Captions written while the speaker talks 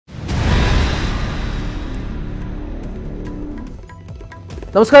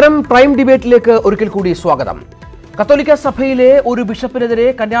നമസ്കാരം. പ്രൈം ഡിബേറ്റിലേക്ക് ഒരിക്കൽ കൂടി സ്വാഗതം. കത്തോലിക്ക സഭയിലെ ഒരു ബിഷപ്പിനെതിരെ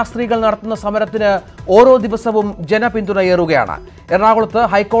കന്യാസ്ത്രീകൾ നടത്തുന്ന സമരത്തിന് ഓരോ ദിവസവും ജനപിന്തുണയേറുകയാണ്. എറണാകുളത്ത്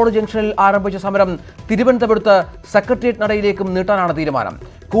ഹൈക്കോടതി ജംഗ്ഷനിൽ ആരംഭിച്ച സമരം തിരുവനന്തപുരത്ത് സെക്രട്ടേറിയറ്റ് നടയിലേക്കും നീട്ടാനാണ് തീരുമാനം.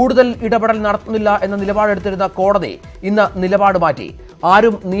 കൂടുതൽ ഇടപെടൽ നടത്തുന്നില്ല എന്ന നിലപാടെടുത്തിരുന്ന കോടതി ഇന്ന് നിലപാട് മാറ്റി.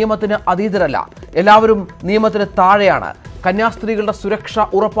 ആരും നിയമത്തിന് അതീതരല്ല, എല്ലാവരും നിയമത്തിന് താഴെയാണ്. കന്യാസ്ത്രീകളുടെ സുരക്ഷ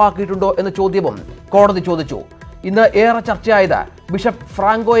ഉറപ്പാക്കിയിട്ടുണ്ടോ എന്ന ചോദ്യവും കോടതി ചോദിച്ചു. ഇന്ന് ഏറെ ചർച്ചയായത് ബിഷപ്പ്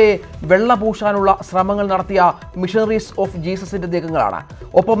ഫ്രാങ്കോയെ വെള്ളപൂശാനുള്ള ശ്രമങ്ങൾ നടത്തിയ മിഷണറീസ് ഓഫ് ജീസസിന്റെ നീക്കങ്ങളാണ്.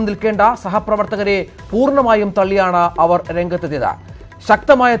 ഒപ്പം നിൽക്കേണ്ട സഹപ്രവർത്തകരെ പൂർണ്ണമായും തള്ളിയാണ് അവർ രംഗത്തെത്തിയത്.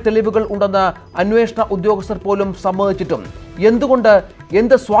 ശക്തമായ തെളിവുകൾ ഉണ്ടെന്ന് അന്വേഷണ ഉദ്യോഗസ്ഥർ പോലും സമ്മതിച്ചിട്ടും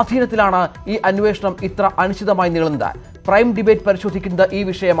എന്ത് സ്വാധീനത്തിലാണ് ഈ അന്വേഷണം ഇത്ര അനിശ്ചിതമായി നീളുന്നത്? പ്രൈം ഡിബേറ്റ് പരിശോധിക്കുന്നത് ഈ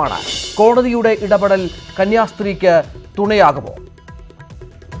വിഷയമാണ്. കോടതിയുടെ ഇടപെടൽ കന്യാസ്ത്രീക്ക് തുണയാകുമോ?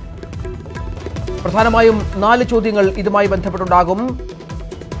 പ്രധാനമായും 4 ചോദ്യങ്ങൾ ഇതുമായി ബന്ധപ്പെട്ടുണ്ടാകും.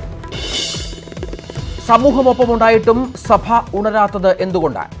 സമൂഹമൊപ്പമുണ്ടായിട്ടും സഭ ഉണരാത്തത്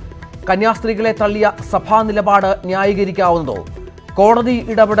എന്തുകൊണ്ട്? കന്യാസ്ത്രീകളെ തള്ളിയ സഭാ നിലപാട് ന്യായീകരിക്കാവുന്നതോ? കോടതി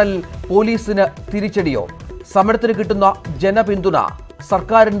ഇടപെടൽ പോലീസിന് തിരിച്ചടിയോ? സമരത്തിന് കിട്ടുന്ന ജനപിന്തുണ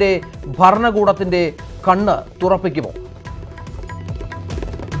സർക്കാരിന്റെ ഭരണകൂടത്തിന്റെ കണ്ണ് തുറപ്പിക്കുമോ?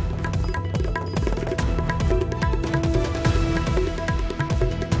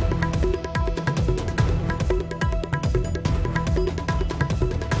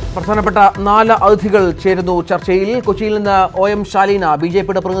 പ്രധാനപ്പെട്ട 4 അതിഥികൾ ചേരുന്നു ചർച്ചയിൽ. കൊച്ചിയിൽ നിന്ന് OM ശാലീന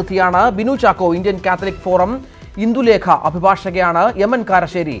BJPയുടെ പ്രതിനിധിയാണ്. Binu Chacko Indian Catholic forum, Indulekha അഭിഭാഷകയാണ്, MN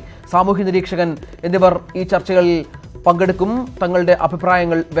Karassery സാമൂഹ്യ നിരീക്ഷകൻ എന്നിവർ ഈ ചർച്ചകളിൽ പങ്കെടുക്കും, തങ്ങളുടെ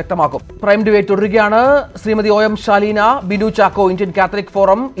അഭിപ്രായങ്ങൾ വ്യക്തമാക്കും. പ്രൈം ഡിബേറ്റ് തുടരുകയാണ്. Shrimati OM ശാലീന, Binu Chacko Indian Catholic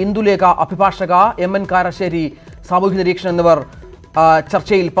forum, Indulekha അഭിഭാഷക, MN കാരശ്ശേരി സാമൂഹ്യ നിരീക്ഷകൻ എന്നിവർ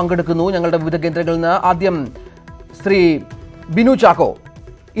ചർച്ചയിൽ പങ്കെടുക്കുന്നു ഞങ്ങളുടെ വിവിധ കേന്ദ്രങ്ങളിൽ നിന്ന്. ആദ്യം ശ്രീ ബിനു ചാക്കോ,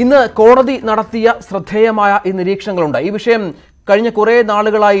 ഇന്ന് കോടതി നടത്തിയ ശ്രദ്ധേയമായ ഈ നിരീക്ഷണങ്ങളുണ്ട്. ഈ വിഷയം കഴിഞ്ഞ കുറേ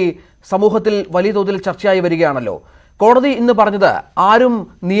നാളുകളായി സമൂഹത്തിൽ വലിയ തോതിൽ ചർച്ചയായി വരികയാണല്ലോ. കോടതി ഇന്ന് പറഞ്ഞത് ആരും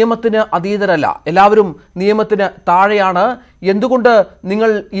നിയമത്തിന് അതീതരല്ല, എല്ലാവരും നിയമത്തിന് താഴെയാണ്. എന്തുകൊണ്ട്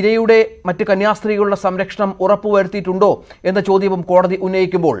നിങ്ങൾ ഇരയുടെ മറ്റ് കന്യാസ്ത്രീകളുടെ സംരക്ഷണം ഉറപ്പുവരുത്തിയിട്ടുണ്ടോ എന്ന ചോദ്യവും കോടതി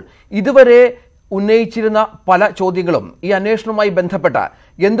ഉന്നയിക്കുമ്പോൾ ഇതുവരെ ഉന്നയിച്ചിരുന്ന പല ചോദ്യങ്ങളും ഈ അന്വേഷണവുമായി ബന്ധപ്പെട്ട്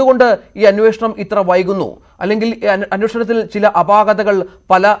എന്തുകൊണ്ട് ഈ അന്വേഷണം ഇത്ര വൈകുന്നു, അല്ലെങ്കിൽ അന്വേഷണത്തിൽ ചില അപാകതകൾ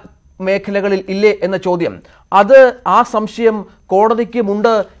പല മേഖലകളിൽ ഇല്ലേ എന്ന ചോദ്യം, അത് ആ സംശയം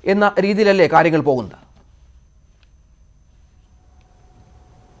കോടതിക്കുമുണ്ട് എന്ന രീതിയിലല്ലേ കാര്യങ്ങൾ പോകുന്നത്?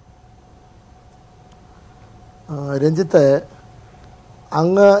 രഞ്ജിത്ത്,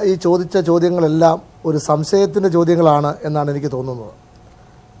 അങ്ങ് ഈ ചോദിച്ച ചോദ്യങ്ങളെല്ലാം ഒരു സംശയത്തിൻ്റെ ചോദ്യങ്ങളാണ് എന്നാണ് എനിക്ക് തോന്നുന്നത്.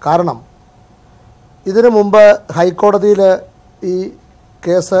 കാരണം ഇതിനു മുമ്പ് ഹൈക്കോടതിയിൽ ഈ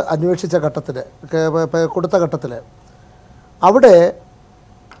കേസ് അന്വേഷിച്ച ഘട്ടത്തിൽ കൊടുത്ത ഘട്ടത്തിൽ അവിടെ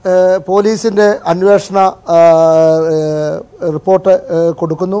പോലീസിൻ്റെ അന്വേഷണ റിപ്പോർട്ട്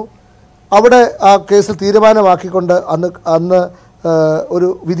കൊടുക്കുന്നു. അവിടെ ആ കേസിൽ തീരുമാനമാക്കിക്കൊണ്ട് അന്ന് ഒരു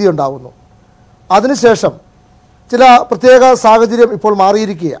വിധിയുണ്ടാവുന്നു. അതിനുശേഷം ചില പ്രത്യേക സാഹചര്യം ഇപ്പോൾ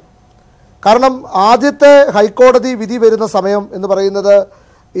മാറിയിരിക്കുക. കാരണം ആദ്യത്തെ ഹൈക്കോടതി വിധി വരുന്ന സമയം എന്ന് പറയുന്നത്,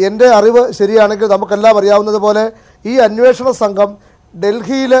 എൻ്റെ അറിവ് ശരിയാണെങ്കിൽ നമുക്കെല്ലാം അറിയാവുന്നത് പോലെ ഈ അന്വേഷണ സംഘം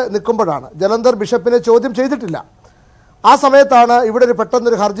ഡൽഹിയിൽ നിൽക്കുമ്പോഴാണ്. ജലന്ധർ ബിഷപ്പിനെ ചോദ്യം ചെയ്തിട്ടില്ല. ആ സമയത്താണ് ഇവിടെ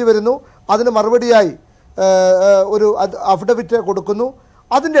പെട്ടെന്നൊരു ഹർജി വരുന്നു. അതിന് മറുപടിയായി ഒരു അഫിഡവിറ്റ് കൊടുക്കുന്നു.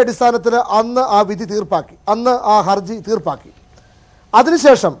 അതിൻ്റെ അടിസ്ഥാനത്തിൽ അന്ന് ആ വിധി തീർപ്പാക്കി, അന്ന് ആ ഹർജി തീർപ്പാക്കി.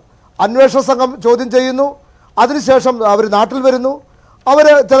 അതിനുശേഷം അന്വേഷണ സംഘം ചോദ്യം ചെയ്യുന്നു. അതിനുശേഷം അവർ നാട്ടിൽ വരുന്നു. അവർ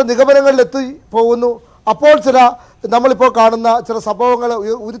ചില നിഗമനങ്ങളിലെത്തി പോകുന്നു. അപ്പോൾ നമ്മളിപ്പോൾ കാണുന്ന ചില സംഭവങ്ങൾ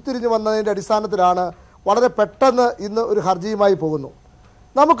ഉരുത്തിരിഞ്ഞു വന്നതിൻ്റെ അടിസ്ഥാനത്തിലാണ് വളരെ പെട്ടെന്ന് ഇന്ന് ഒരു ഹർജിയുമായി പോകുന്നു.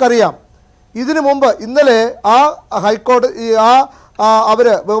 നമുക്കറിയാം, ഇതിനു മുമ്പ് ഇന്നലെ ആ ഹൈക്കോടതി അവർ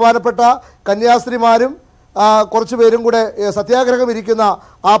ബഹുമാനപ്പെട്ട കന്യാസ്ത്രീമാരും കുറച്ച് പേരും കൂടെ സത്യാഗ്രഹം ഇരിക്കുന്ന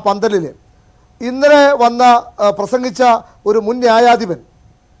ആ പന്തലിൽ ഇന്നലെ പ്രസംഗിച്ച ഒരു മുൻ ന്യായാധിപൻ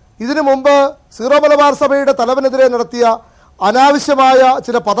ഇതിനു മുമ്പ് സീറോ മലബാർ സഭയുടെ തലവനെതിരെ നടത്തിയ അനാവശ്യമായ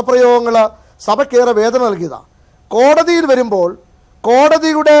ചില പദപ്രയോഗങ്ങൾ സഭയ്ക്കേറെ വേദന നൽകിയതാണ്. കോടതിയിൽ വരുമ്പോൾ,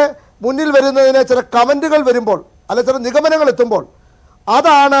 കോടതിയുടെ മുന്നിൽ വരുന്നതിന് ചില കമൻറ്റുകൾ വരുമ്പോൾ, അല്ലെ ചില നിഗമനങ്ങൾ എത്തുമ്പോൾ,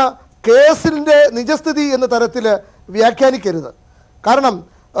 അതാണ് കേസിൻ്റെ നിജസ്ഥിതി എന്ന തരത്തിൽ വ്യാഖ്യാനിക്കരുത്. കാരണം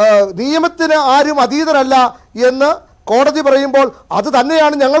നിയമത്തിന് ആരും അതീതരല്ല എന്ന് കോടതി പറയുമ്പോൾ അത്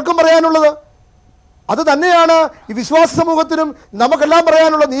തന്നെയാണ് ഞങ്ങൾക്കും പറയാനുള്ളത്. അത് തന്നെയാണ് ഈ വിശ്വാസ സമൂഹത്തിനും നമുക്കെല്ലാം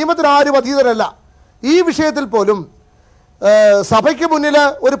പറയാനുള്ള. നിയമത്തിന് ആരും അതീതരല്ല. ഈ വിഷയത്തിൽ പോലും സഭയ്ക്ക് മുന്നിൽ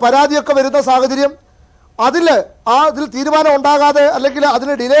ഒരു പരാതിയൊക്കെ വരുന്ന സാഹചര്യം, അതിൽ തീരുമാനം ഉണ്ടാകാതെ അല്ലെങ്കിൽ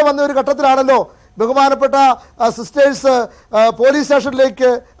അതിന് ഡിലേ വന്ന ഒരു ഘട്ടത്തിലാണല്ലോ ബഹുമാനപ്പെട്ട സിസ്റ്റേഴ്സ് പോലീസ് സ്റ്റേഷനിലേക്ക്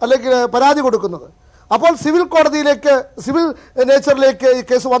അല്ലെങ്കിൽ പരാതി കൊടുക്കുന്നത്. അപ്പോൾ സിവിൽ കോടതിയിലേക്ക്, സിവിൽ നേച്ചറിലേക്ക് ഈ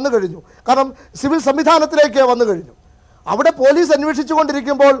കേസ് വന്നു കഴിഞ്ഞു. കാരണം സിവിൽ സംവിധാനത്തിലേക്ക് വന്നു കഴിഞ്ഞു. അവിടെ പോലീസ്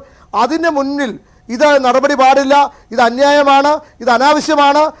അന്വേഷിച്ചുകൊണ്ടിരിക്കുമ്പോൾ അതിന് മുന്നിൽ ഇത് നടപടി പാടില്ല, ഇത് അന്യായമാണ്, ഇത്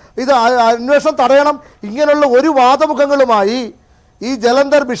അനാവശ്യമാണ്, ഇത് അന്വേഷണം തടയണം, ഇങ്ങനെയുള്ള ഒരു വാദമുഖങ്ങളുമായി ഈ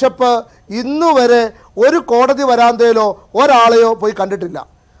ജലന്ധർ ബിഷപ്പ് ഇന്നുവരെ ഒരു കോടതി വരാന്തയിലോ ഒരാളെയോ പോയി കണ്ടിട്ടില്ല.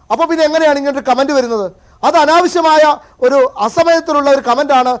 അപ്പോൾ പിന്നെ എങ്ങനെയാണ് ഇങ്ങനൊരു കമൻറ്റ് വരുന്നത്? അത് അനാവശ്യമായ ഒരു അസമയത്തിലുള്ള ഒരു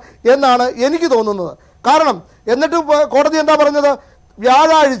കമൻ്റാണ് എന്നാണ് എനിക്ക് തോന്നുന്നത്. കാരണം എന്നിട്ട് കോടതി എന്താ പറഞ്ഞത്?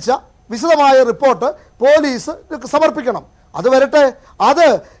 വ്യാഴാഴ്ച വിശദമായ റിപ്പോർട്ട് പോലീസ് സമർപ്പിക്കണം. അത് വരട്ടെ. അത്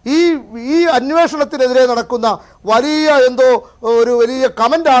ഈ അന്വേഷണത്തിനെതിരെ നടക്കുന്ന വലിയ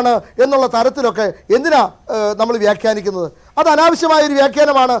കമൻ്റാണ് എന്നുള്ള തരത്തിലൊക്കെ എന്തിനാ നമ്മൾ വ്യാഖ്യാനിക്കുന്നത്? അത് അനാവശ്യമായ ഒരു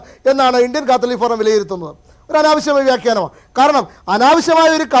വ്യാഖ്യാനമാണ് എന്നാണ് ഇന്ത്യൻ കാത്തലിക് ഫോറം വിലയിരുത്തുന്നത്. ഒരു അനാവശ്യമായ വ്യാഖ്യാനമാണ്. കാരണം അനാവശ്യമായ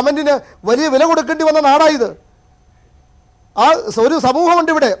ഒരു കമൻറ്റിന് വലിയ വില കൊടുക്കേണ്ടി വന്ന നാടായത്. ഒരു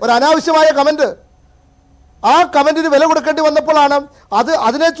സമൂഹമുണ്ട് ഇവിടെ, ഒരു അനാവശ്യമായ കമൻറ്റ്, ആ കമൻറ്റിന് വില കൊടുക്കേണ്ടി വന്നപ്പോഴാണ്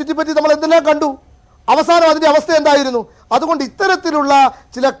അതിനെ ചുറ്റിപ്പറ്റി നമ്മൾ എന്തെല്ലാം കണ്ടു. അവസാനം അതിൻ്റെ അവസ്ഥ എന്തായിരുന്നു? അതുകൊണ്ട് ഇത്തരത്തിലുള്ള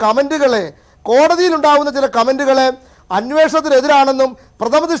ചില കമൻറ്റുകളെ, കോടതിയിലുണ്ടാവുന്ന ചില കമൻറ്റുകളെ അന്വേഷണത്തിനെതിരാണെന്നും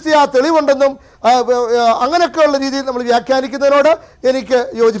പ്രഥമദൃഷ്ട്യാ തെളിവുണ്ടെന്നും അങ്ങനെയൊക്കെയുള്ള രീതിയിൽ നമ്മൾ വ്യാഖ്യാനിക്കുന്നതിനോട് എനിക്ക്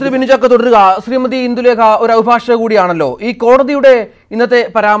യോജിപ്പിച്ചു. തുടരുക. ശ്രീമതി ഇന്ദുലേഖ ഒരു അഭിഭാഷക കൂടിയാണല്ലോ. ഈ കോടതിയുടെ ഇന്നത്തെ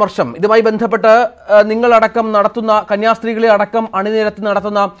പരാമർശം, ഇതുമായി ബന്ധപ്പെട്ട് നിങ്ങളടക്കം നടത്തുന്ന, കന്യാസ്ത്രീകളെ അടക്കം അണിനിരത്തി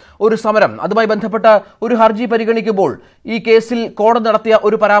നടത്തുന്ന ഒരു സമരം, അതുമായി ബന്ധപ്പെട്ട് ഒരു ഹർജി പരിഗണിക്കുമ്പോൾ ഈ കേസിൽ കോടതി നടത്തിയ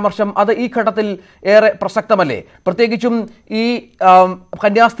ഒരു പരാമർശം അത് ഈ ഘട്ടത്തിൽ ഏറെ പ്രസക്തമല്ലേ? പ്രത്യേകിച്ചും ഈ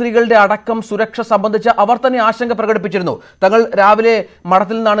കന്യാസ്ത്രീകളുടെ അടക്കം സുരക്ഷ സംബന്ധിച്ച് അവർ തന്നെ ആശങ്ക പ്രകടിപ്പിച്ചിരുന്നു. തങ്ങൾ രാവിലെ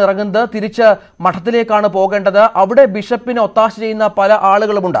മഠത്തിൽ നിന്നാണ് ഇറങ്ങുന്നത്, തിരിച്ച് മഠത്തിലേക്കാണ് പോകേണ്ടത്, അവിടെ ബിഷപ്പിനെ ഒത്താശ ചെയ്യുന്ന പല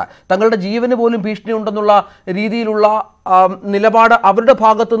ആളുകളുമുണ്ട്, തങ്ങളുടെ ജീവന് പോലും ഭീഷണി ഉണ്ടെന്നുള്ള രീതിയിലുള്ള നിലപാട് അവരുടെ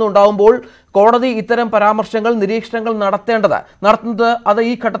ഭാഗത്തുനിന്ന് ഉണ്ടാവുമ്പോൾ കോടതി ഇത്തരം പരാമർശങ്ങൾ, നിരീക്ഷണങ്ങൾ നടത്തുന്നത് അത്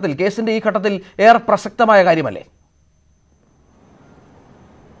ഈ ഘട്ടത്തിൽ, കേസിന്റെ ഈ ഘട്ടത്തിൽ ഏറെ പ്രസക്തമായ കാര്യമല്ലേ?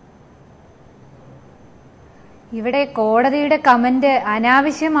 ഇവിടെ കോടതിയുടെ കമന്റ്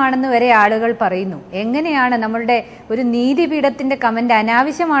അനാവശ്യമാണെന്ന് വരെ ആളുകൾ പറയുന്നു. എങ്ങനെയാണ് നമ്മളുടെ ഒരു നീതിപീഠത്തിന്റെ കമന്റ്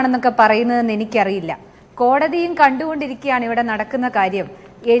അനാവശ്യമാണെന്നൊക്കെ പറയുന്നതെന്ന് എനിക്കറിയില്ല. കോടതിയും കണ്ടുകൊണ്ടിരിക്കുകയാണ് ഇവിടെ നടക്കുന്ന കാര്യം.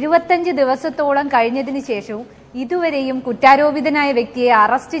 75 ദിവസത്തോളം കഴിഞ്ഞതിന് ശേഷവും ഇതുവരെയും കുറ്റാരോപിതനായ വ്യക്തിയെ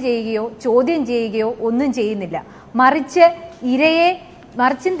അറസ്റ്റ് ചെയ്യുകയോ ചോദ്യം ചെയ്യുകയോ ഒന്നും ചെയ്യുന്നില്ല. മറിച്ച് ഇരയെ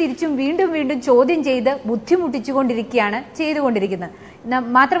മറിച്ചും തിരിച്ചും വീണ്ടും വീണ്ടും ചോദ്യം ചെയ്ത് ബുദ്ധിമുട്ടിച്ചുകൊണ്ടിരിക്കുകയാണ് ചെയ്തുകൊണ്ടിരിക്കുന്നത്.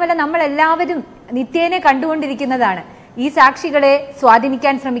 മാത്രമല്ല, നമ്മൾ എല്ലാവരും നിത്യേന കണ്ടുകൊണ്ടിരിക്കുന്നതാണ് ഈ സാക്ഷികളെ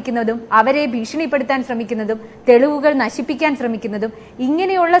സ്വാധീനിക്കാൻ ശ്രമിക്കുന്നതും അവരെ ഭീഷണിപ്പെടുത്താൻ ശ്രമിക്കുന്നതും തെളിവുകൾ നശിപ്പിക്കാൻ ശ്രമിക്കുന്നതും.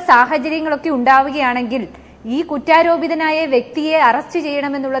 ഇങ്ങനെയുള്ള സാഹചര്യങ്ങളൊക്കെ ഉണ്ടാവുകയാണെങ്കിൽ ഈ കുറ്റാരോപിതനായ വ്യക്തിയെ arrest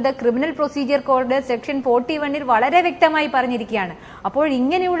ചെയ്യണമെന്നുള്ളത് criminal procedure code section 41 വളരെ വ്യക്തമായി പറഞ്ഞിരിക്കുകയാണ്. അപ്പോൾ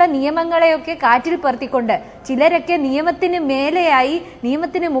ഇങ്ങനെയുള്ള നിയമങ്ങളെയൊക്കെ കാറ്റിൽ പറത്തിക്കൊണ്ട് ചിലരൊക്കെ നിയമത്തിന് മേലെയായി,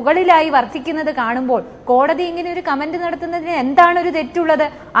 നിയമത്തിന് മുകളിലായി വർത്തിക്കുന്നത് കാണുമ്പോൾ കോടതി ഇങ്ങനെ ഒരു കമന്റ് നടത്തുന്നതിന് എന്താണ് ഒരു തെറ്റുള്ളത്?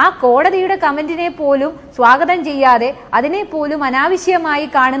 ആ കോടതിയുടെ കമന്റിനെ പോലും സ്വാഗതം ചെയ്യാതെ അതിനെ പോലും അനാവശ്യമായി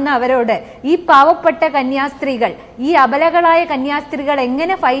കാണുന്ന അവരോട് ഈ പാവപ്പെട്ട കന്യാസ്ത്രീകൾ, ഈ അബലകളായ കന്യാസ്ത്രീകൾ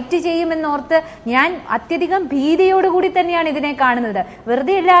എങ്ങനെ ഫൈറ്റ് ചെയ്യുമെന്നോർത്ത് ഞാൻ അത്യധികം ഭീതിയോടുകൂടി തന്നെയാണ് ഇതിനെ കാണുന്നത്.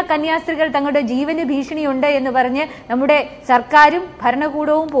 വെറുതെയല്ല കന്യാസ്ത്രീകൾ തങ്ങളുടെ ജീവന് ഭീഷണിയുണ്ട് എന്ന് പറഞ്ഞ് നമ്മുടെ സർക്കാരും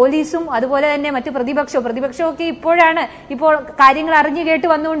ഭരണകൂടവും പോലീസും അതുപോലെ തന്നെ മറ്റു പ്രതിപക്ഷമൊക്കെ ഇപ്പോൾ കാര്യങ്ങൾ അറിഞ്ഞു കേട്ട്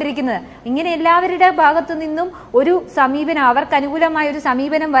വന്നുകൊണ്ടിരിക്കുന്നത്. ഇങ്ങനെ എല്ലാവരുടെ ഭാഗത്തു നിന്നും ഒരു സമീപനം, അവർക്ക് അനുകൂലമായ ഒരു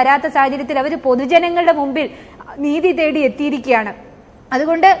സമീപനം വരാത്ത സാഹചര്യത്തിൽ അവർ പൊതുജനങ്ങളുടെ മുമ്പിൽ നീതി തേടി എത്തിയിരിക്കുകയാണ്.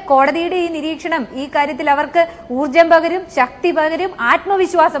 അതുകൊണ്ട് കോടതിയുടെ ഈ നിരീക്ഷണം ഈ കാര്യത്തിൽ അവർക്ക് ഊർജം പകരും, ശക്തി പകരും,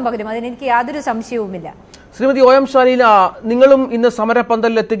 ആത്മവിശ്വാസം പകരും. അതിനെനിക്ക് യാതൊരു സംശയവുമില്ല. ശ്രീമതി OM ശാലീന, നിങ്ങളും ഇന്ന്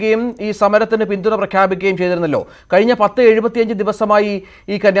സമരപ്പന്തലിലെത്തുകയും ഈ സമരത്തിന് പിന്തുണ പ്രഖ്യാപിക്കുകയും ചെയ്തിരുന്നല്ലോ. കഴിഞ്ഞ 10-75 ദിവസമായി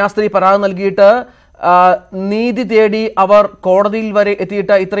ഈ കന്യാസ്ത്രീ പരാതി നൽകിയിട്ട് നീതി തേടി അവർ കോടതിയിൽ വരെ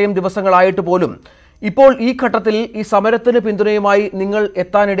എത്തിയിട്ട് ഇത്രയും ദിവസങ്ങളായിട്ട് പോലും ഇപ്പോൾ ഈ ഘട്ടത്തിൽ ഈ സമരത്തിന് പിന്തുണയുമായി നിങ്ങൾ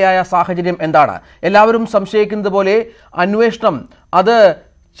എത്താനിടയായ സാഹചര്യം എന്താണ്? എല്ലാവരും സംശയിക്കുന്നത് പോലെ അന്വേഷണം അത്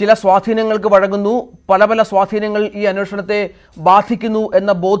ചില സ്വാധീനങ്ങൾക്ക് വഴങ്ങുന്നു, പല സ്വാധീനങ്ങൾ ഈ അന്വേഷണത്തെ ബാധിക്കുന്നു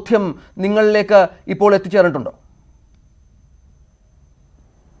എന്ന ബോധ്യം നിങ്ങളിലേക്ക് ഇപ്പോൾ എത്തിച്ചേർന്നിട്ടുണ്ടോ?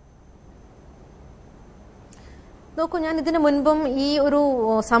 നോക്കൂ, ഞാൻ ഇതിനു മുൻപും ഈ ഒരു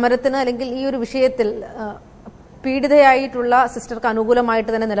സമരത്തിന് അല്ലെങ്കിൽ ഈ ഒരു വിഷയത്തിൽ പീഡിതയായിട്ടുള്ള സിസ്റ്റർക്ക്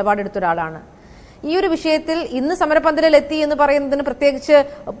അനുകൂലമായിട്ട് തന്നെ നിലപാടെടുത്ത ഒരാളാണ്. ഈ ഒരു വിഷയത്തിൽ ഇന്ന് സമരപന്തലിൽ എത്തി എന്ന് പറയുന്നതിന് പ്രത്യേകിച്ച്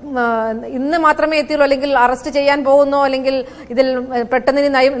ഇന്ന് മാത്രമേ എത്തിയുള്ളൂ, അല്ലെങ്കിൽ അറസ്റ്റ് ചെയ്യാൻ പോകുന്നോ, അല്ലെങ്കിൽ ഇതിൽ പെട്ടെന്ന്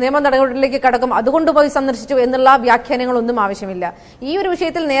നിയമ നടപടികളിലേക്ക് കടക്കും അതുകൊണ്ട് പോയി സന്ദർശിച്ചു എന്നുള്ള വ്യാഖ്യാനങ്ങളൊന്നും ആവശ്യമില്ല. ഈ ഒരു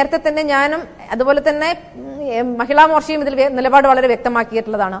വിഷയത്തിൽ നേരത്തെ തന്നെ ഞാനും അതുപോലെ തന്നെ മഹിളാ മോർച്ചയും ഇതിൽ നിലപാട് വളരെ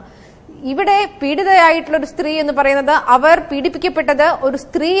വ്യക്തമാക്കിയിട്ടുള്ളതാണ്. ഇവിടെ പീഡിതയായിട്ടുള്ള ഒരു സ്ത്രീ എന്ന് പറയുന്നത് അവർ പീഡിപ്പിക്കപ്പെട്ടത് ഒരു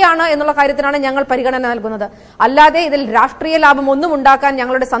സ്ത്രീയാണ് എന്നുള്ള കാര്യത്തിനാണ് ഞങ്ങൾ പരിഗണന നൽകുന്നത്. അല്ലാതെ ഇതിൽ രാഷ്ട്രീയ ലാഭം ഒന്നും ഉണ്ടാക്കാൻ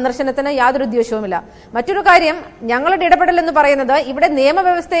ഞങ്ങളുടെ സന്ദർശനത്തിന് യാതൊരു ഉദ്ദേശവുമില്ല. മറ്റൊരു കാര്യം, ഞങ്ങളുടെ ഇടപെടൽ എന്ന് പറയുന്നത് ഇവിടെ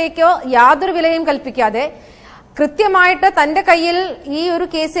നിയമവ്യവസ്ഥയ്ക്കോ യാതൊരു വിലയും കൽപ്പിക്കാതെ കൃത്യമായിട്ട് തന്റെ കയ്യിൽ ഈ ഒരു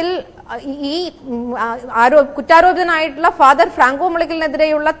കേസിൽ ഈ കുറ്റാരോപിതനായിട്ടുള്ള ഫാദർ ഫ്രാങ്കോ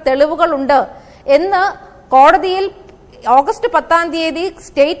മുളയ്ക്കലിനെതിരെയുള്ള തെളിവുകളുണ്ട് എന്ന് കോടതിയിൽ ഓഗസ്റ്റ് 10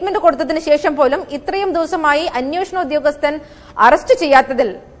 സ്റ്റേറ്റ്മെന്റ് കൊടുത്തതിന് ശേഷം പോലും ഇത്രയും ദിവസമായി അന്വേഷണ ഉദ്യോഗസ്ഥൻ അറസ്റ്റ് ചെയ്യാത്തതിൽ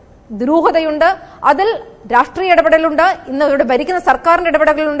ദുരൂഹതയുണ്ട്. അതിൽ രാഷ്ട്രീയ ഇടപെടലുണ്ട്, ഇന്ന് ഇവിടെ ഭരിക്കുന്ന സർക്കാരിന്റെ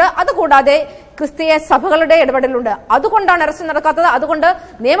ഇടപെടലുണ്ട്, അതുകൂടാതെ ക്രിസ്തീയ സഭകളുടെ ഇടപെടലുണ്ട്. അതുകൊണ്ടാണ് അറസ്റ്റ് നടക്കാത്തത്. അതുകൊണ്ട്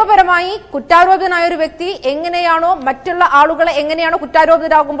നിയമപരമായി കുറ്റാരോപിതനായ ഒരു വ്യക്തി എങ്ങനെയാണോ മറ്റുള്ള ആളുകളെ എങ്ങനെയാണോ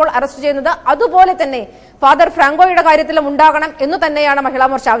കുറ്റാരോപിതരാകുമ്പോൾ അറസ്റ്റ് ചെയ്യുന്നത്, അതുപോലെ തന്നെ ഫാദർ ഫ്രാങ്കോയുടെ കാര്യത്തിലും ഉണ്ടാകണം എന്ന് തന്നെയാണ് മഹിളാ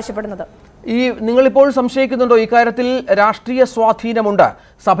മോർച്ച ആവശ്യപ്പെടുന്നത്. ഈ നിങ്ങളിപ്പോൾ സംശയിക്കുന്നുണ്ടോ ഇക്കാര്യത്തിൽ രാഷ്ട്രീയ സ്വാധീനമുണ്ട്,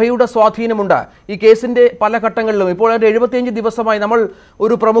 സഭയുടെ സ്വാധീനമുണ്ട് ഈ കേസിന്റെ പല ഘട്ടങ്ങളിലും? ഇപ്പോൾ 75 ദിവസമായി നമ്മൾ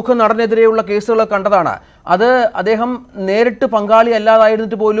ഒരു പ്രമുഖ നടനെതിരെയുള്ള കേസുകൾ കണ്ടതാണ്. അത് അദ്ദേഹം നേരിട്ട് പങ്കാളി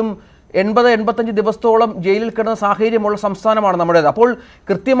അല്ലാതായിരുന്നിട്ട് പോലും 80-85 ദിവസത്തോളം ജയിലിൽ കിടന്ന സാഹചര്യമുള്ള സംസ്ഥാനമാണ് നമ്മുടേത്. അപ്പോൾ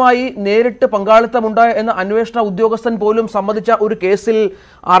കൃത്യമായി നേരിട്ട് പങ്കാളിത്തമുണ്ട് എന്ന അന്വേഷണ ഉദ്യോഗസ്ഥൻ പോലും സമ്മതിച്ച ഒരു കേസിൽ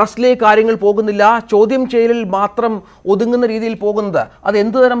അറസ്റ്റിലേക്ക് കാര്യങ്ങൾ പോകുന്നില്ല, ചോദ്യം ചെയ്യലിൽ മാത്രം ഒതുങ്ങുന്ന രീതിയിൽ പോകുന്നത് അത്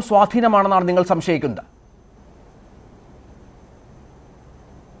എന്തുതരം സ്വാധീനമാണെന്നാണ് നിങ്ങൾ സംശയിക്കുന്നത്?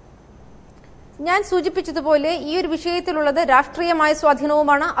 ഞാൻ സൂചിപ്പിച്ചതുപോലെ ഈ ഒരു വിഷയത്തിലുള്ളത് രാഷ്ട്രീയമായ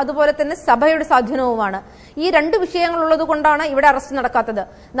സ്വാധീനവുമാണ്, അതുപോലെ തന്നെ സഭയുടെ സ്വാധീനവുമാണ്. ഈ രണ്ട് വിഷയങ്ങളുള്ളത് കൊണ്ടാണ് ഇവിടെ അറസ്റ്റ് നടക്കാത്തത്.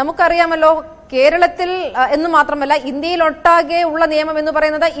 നമുക്കറിയാമല്ലോ, കേരളത്തിൽ എന്ന് മാത്രമല്ല ഇന്ത്യയിലൊട്ടാകെ ഉള്ള നിയമം എന്ന്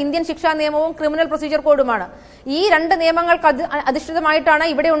പറയുന്നത് ഇന്ത്യൻ ശിക്ഷാ നിയമവും ക്രിമിനൽ പ്രൊസീജിയർ കോഡുമാണ്. ഈ രണ്ട് നിയമങ്ങൾക്ക് അധിഷ്ഠിതമായിട്ടാണ്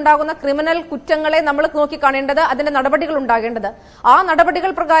ഇവിടെ ഉണ്ടാകുന്ന ക്രിമിനൽ കുറ്റങ്ങളെ നമ്മൾ നോക്കിക്കാണേണ്ടത്, അതിന്റെ നടപടികൾ ഉണ്ടാകേണ്ടത്. ആ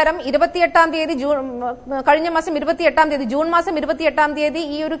നടപടികൾ പ്രകാരം 28 തീയതി കഴിഞ്ഞ മാസം 28 ജൂൺ മാസം 28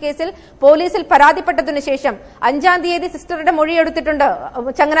 ഈ ഒരു കേസിൽ പോലീസിൽ പരാതിപ്പെട്ടതിനു ശേഷം 5 തീയതി സിസ്റ്ററുടെ മൊഴി എടുത്തിട്ടുണ്ട്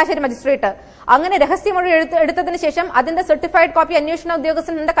ചങ്ങനാശ്ശേരി മജിസ്ട്രേറ്റ്. അങ്ങനെ രഹസ്യമൊഴി എടുത്തതിന് ശേഷം അതിന്റെ സർട്ടിഫൈഡ് കോപ്പി അന്വേഷണ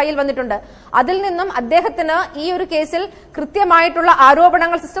ഉദ്യോഗസ്ഥന്റെ കയ്യിൽ വന്നിട്ടുണ്ട്. അതിൽ നിന്നും അദ്ദേഹത്തിന് ഈ ഒരു കേസിൽ കൃത്യമായിട്ടുള്ള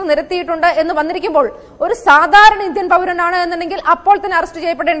ആരോപണങ്ങൾ സിസ്റ്റർ നിരത്തിയിട്ടുണ്ട് എന്ന് വന്നിരിക്കുമ്പോൾ ഒരു സാധാരണ ഇന്ത്യൻ പൗരനാണ് എന്നുണ്ടെങ്കിൽ അപ്പോൾ തന്നെ അറസ്റ്റ്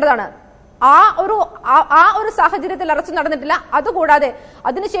ചെയ്യപ്പെടേണ്ടതാണ്. ആ ഒരു സാഹചര്യത്തിൽ അറസ്റ്റ് നടന്നിട്ടില്ല. അതുകൂടാതെ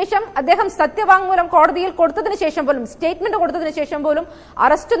അതിനുശേഷം അദ്ദേഹം സത്യവാങ്മൂലം കോടതിയിൽ കൊടുത്തതിന് ശേഷം പോലും, സ്റ്റേറ്റ്മെന്റ് കൊടുത്തതിന് ശേഷം പോലും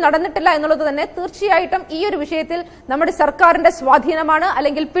അറസ്റ്റ് നടന്നിട്ടില്ല എന്നുള്ളത് തന്നെ തീർച്ചയായിട്ടും ഈ ഒരു വിഷയത്തിൽ നമ്മുടെ സർക്കാരിന്റെ സ്വാധീനമാണ്,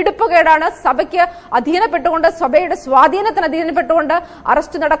 അല്ലെങ്കിൽ പിടിപ്പുകേടാണ്. സഭയ്ക്ക് അധീനപ്പെട്ടുകൊണ്ട്, സഭയുടെ സ്വാധീനത്തിന് അധീനപ്പെട്ടുകൊണ്ട്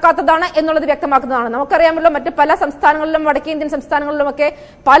അറസ്റ്റ് നടക്കാത്തതാണ് എന്നുള്ളത് വ്യക്തമാക്കുന്നതാണ്. നമുക്കറിയാമല്ലോ, മറ്റ് പല സംസ്ഥാനങ്ങളിലും വടക്കേ ഇന്ത്യൻ സംസ്ഥാനങ്ങളിലുമൊക്കെ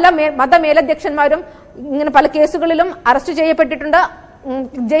പല മതമേലധ്യക്ഷന്മാരും ഇങ്ങനെ പല കേസുകളിലും അറസ്റ്റ് ചെയ്യപ്പെട്ടിട്ടുണ്ട്,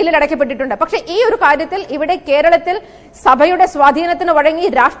 ജയിലിൽ അടയ്ക്കപ്പെട്ടിട്ടുണ്ട്. പക്ഷെ ഈ ഒരു കാര്യത്തിൽ ഇവിടെ കേരളത്തിൽ സഭയുടെ സ്വാധീനത്തിന് വഴങ്ങി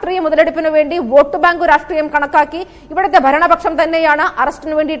രാഷ്ട്രീയ മുതലെടുപ്പിന് വേണ്ടി വോട്ട് ബാങ്ക് രാഷ്ട്രീയം കണക്കാക്കി ഇവിടുത്തെ ഭരണപക്ഷം തന്നെയാണ്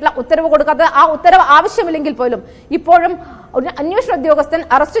അറസ്റ്റിന് വേണ്ടിയിട്ടുള്ള ഉത്തരവ് കൊടുക്കാത്തത്. ആ ഉത്തരവ് ആവശ്യമില്ലെങ്കിൽ പോലും ഇപ്പോഴും ഒരു അന്വേഷണ ഉദ്യോഗസ്ഥൻ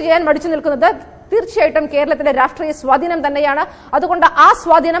അറസ്റ്റ് ചെയ്യാൻ മടിച്ചു നിൽക്കുന്നത് തീർച്ചയായിട്ടും കേരളത്തിലെ രാഷ്ട്രീയ സ്വാധീനം തന്നെയാണ്. അതുകൊണ്ട് ആ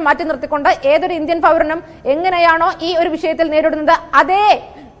സ്വാധീനം മാറ്റി നിർത്തിക്കൊണ്ട് ഏതൊരു ഇന്ത്യൻ പൗരനും എങ്ങനെയാണോ ഈ ഒരു വിഷയത്തിൽ നേരിടുന്നത് അതേ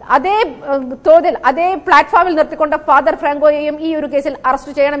തോതിൽ, അതേ പ്ലാറ്റ്ഫോമിൽ നിർത്തിക്കൊണ്ട് ഫാദർ ഫ്രാങ്കോയെയും ഈ ഒരു കേസിൽ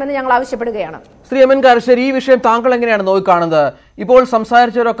അറസ്റ്റ് ചെയ്യണമെന്ന് ഞങ്ങൾ ആവശ്യപ്പെടുകയാണ്. ശ്രീ എം എൻ കാരശ്ശേരി, ഈ വിഷയം താങ്കൾ എങ്ങനെയാണ് നോക്കിക്കാണുന്നത്? ഇപ്പോൾ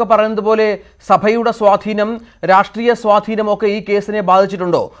സംസാരിച്ചവരൊക്കെ പറയുന്നത് പോലെ സഭയുടെ സ്വാധീനം, രാഷ്ട്രീയ സ്വാധീനമൊക്കെ ഈ കേസിനെ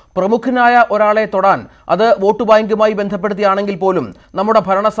ബാധിച്ചിട്ടുണ്ടോ? പ്രമുഖനായ ഒരാളെ തൊടാൻ, അത് വോട്ട് ബാങ്കുമായി ബന്ധപ്പെടുത്തിയാണെങ്കിൽ പോലും നമ്മുടെ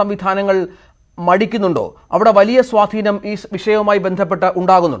ഭരണ സംവിധാനങ്ങൾ മടിക്കുന്നുണ്ടോ? അവിടെ വലിയ സ്വാധീനം ഈ വിഷയവുമായി ബന്ധപ്പെട്ട്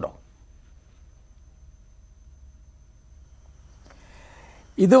ഉണ്ടാകുന്നുണ്ടോ?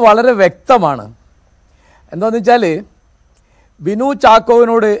 ഇത് വളരെ വ്യക്തമാണ്. എന്താണെന്ന് വെച്ചാൽ, ബിനു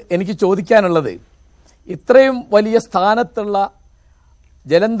ചാക്കോവിനോട് എനിക്ക് ചോദിക്കാനുള്ളത്, ഇത്രയും വലിയ സ്ഥാനത്തുള്ള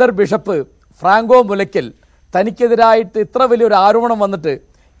ജലന്ധർ ബിഷപ്പ് ഫ്രാങ്കോ മുലയ്ക്കൽ തനിക്കെതിരായിട്ട് ഇത്ര വലിയൊരു ആരോപണം വന്നിട്ട്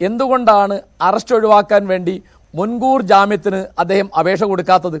എന്തുകൊണ്ടാണ് അറസ്റ്റ് ഒഴിവാക്കാൻ വേണ്ടി മുൻകൂർ ജാമ്യത്തിന് അദ്ദേഹം അപേക്ഷ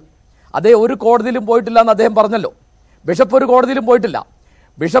കൊടുക്കാത്തത്? അദ്ദേഹം ഒരു കോടതിയിലും പോയിട്ടില്ല എന്ന് അദ്ദേഹം പറഞ്ഞല്ലോ. ബിഷപ്പ് ഒരു കോടതിയിലും പോയിട്ടില്ല.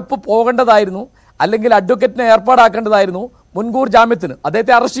 ബിഷപ്പ് പോകേണ്ടതായിരുന്നു, അല്ലെങ്കിൽ അഡ്വക്കേറ്റിനെ ഏർപ്പാടാക്കേണ്ടതായിരുന്നു മുൻകൂർ ജാമ്യത്തിന്.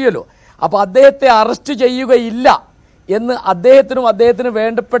 അദ്ദേഹത്തെ അറസ്റ്റ് ചെയ്യുമല്ലോ. അപ്പോൾ അദ്ദേഹത്തെ അറസ്റ്റ് ചെയ്യുകയില്ല എന്ന് അദ്ദേഹത്തിന്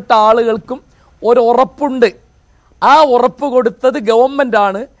വേണ്ടപ്പെട്ട ആളുകൾക്കും ഒരു ഉറപ്പുണ്ട്. ആ ഉറപ്പ് കൊടുത്തത്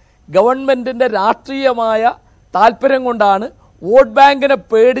ഗവൺമെൻറ്റാണ്. ഗവൺമെൻറ്റിൻ്റെ രാഷ്ട്രീയമായ താല്പര്യം കൊണ്ടാണ്, വോട്ട് ബാങ്കിനെ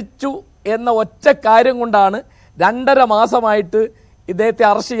പേടിച്ചു എന്ന ഒറ്റ കാര്യം കൊണ്ടാണ് 2.5 മാസമായിട്ട് ഇദ്ദേഹത്തെ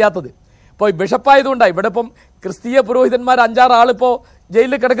അറസ്റ്റ് ചെയ്യാത്തത്. ഇപ്പോൾ ബിഷപ്പായതുകൊണ്ടാണ്. ഇവിടെ ഇപ്പം ക്രിസ്തീയ പുരോഹിതന്മാർ 5-6 ആളിപ്പോൾ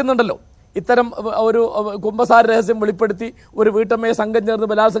ജയിലിൽ കിടക്കുന്നുണ്ടല്ലോ. ഇത്തരം ഒരു കുമ്പസാര രഹസ്യം വെളിപ്പെടുത്തി ഒരു വീട്ടമ്മയെ സംഘം ചേർന്ന്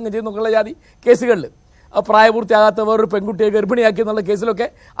ബലാത്സംഗം ചെയ്യുന്നൊക്കെയുള്ള ജാതി കേസുകളിൽ, പ്രായപൂർത്തിയാകാത്ത വേറൊരു പെൺകുട്ടിയെ ഗർഭിണിയാക്കി എന്നുള്ള കേസിലൊക്കെ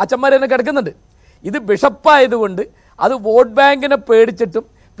അച്ഛന്മാർ തന്നെ കിടക്കുന്നുണ്ട്. ഇത് ബിഷപ്പായതുകൊണ്ട് അത് വോട്ട് ബാങ്കിനെ പേടിച്ചിട്ടും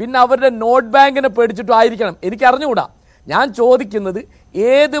പിന്നെ അവരുടെ നോട്ട് ബാങ്കിനെ പേടിച്ചിട്ടും ആയിരിക്കണം. എനിക്ക് അറിഞ്ഞുകൂടാ. ഞാൻ ചോദിക്കുന്നത്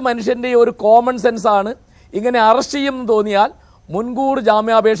ഏത് മനുഷ്യൻ്റെയും ഒരു കോമൺ സെൻസാണ് ഇങ്ങനെ അറസ്റ്റ് ചെയ്യുമെന്ന് തോന്നിയാൽ മുൻകൂർ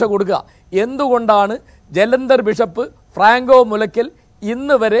ജാമ്യാപേക്ഷ കൊടുക്കുക. എന്തുകൊണ്ടാണ് ജലന്ധർ ബിഷപ്പ് ഫ്രാങ്കോ മുലയ്ക്കൽ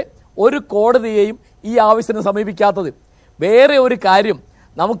ഇന്ന് വരെ ഒരു കോടതിയെയും ഈ ആവശ്യത്തിന് സമീപിക്കാത്തത്? വേറെ ഒരു കാര്യം,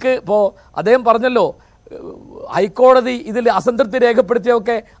 നമുക്ക് ഇപ്പോൾ അദ്ദേഹം പറഞ്ഞല്ലോ ഹൈക്കോടതി ഇതിൽ അസംതൃപ്തി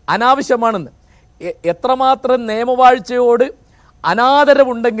രേഖപ്പെടുത്തിയൊക്കെ അനാവശ്യമാണെന്ന്. എത്രമാത്രം നിയമവാഴ്ചയോട്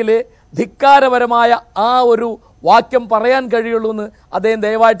അനാദരവുണ്ടെങ്കിൽ ധിക്കാരപരമായ ആ ഒരു വാക്യം പറയാൻ കഴിയുള്ളൂ എന്ന് അദ്ദേഹം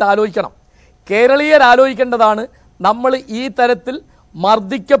ദയവായിട്ട് ആലോചിക്കണം. കേരളീയർ ആലോചിക്കേണ്ടതാണ്, നമ്മൾ ഈ തരത്തിൽ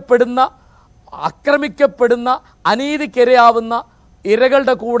മർദ്ദിക്കപ്പെടുന്ന, ആക്രമിക്കപ്പെടുന്ന, അനീതിക്കിരയാവുന്ന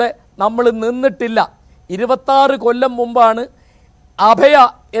ഇരകളുടെ കൂടെ നമ്മൾ നിന്നിട്ടില്ല. 26 കൊല്ലം മുമ്പാണ് അഭയ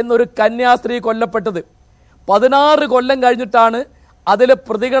എന്നൊരു കന്യാസ്ത്രീ കൊല്ലപ്പെട്ടത്. 16 കൊല്ലം കഴിഞ്ഞിട്ടാണ് അതിലെ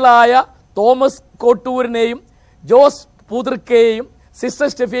പ്രതികളായ തോമസ് കോട്ടൂരിനെയും ജോസ് പൂതൃക്കയെയും സിസ്റ്റർ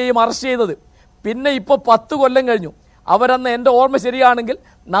സ്റ്റെഫിയെയും അറസ്റ്റ് ചെയ്തത്. പിന്നെ ഇപ്പോൾ 10 കൊല്ലം കഴിഞ്ഞു. അവരന്ന് എൻ്റെ ഓർമ്മ ശരിയാണെങ്കിൽ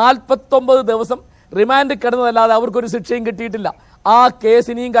 49 ദിവസം റിമാൻഡ് കിടന്നതല്ലാതെ അവർക്കൊരു ശിക്ഷയും കിട്ടിയിട്ടില്ല. ആ കേസ്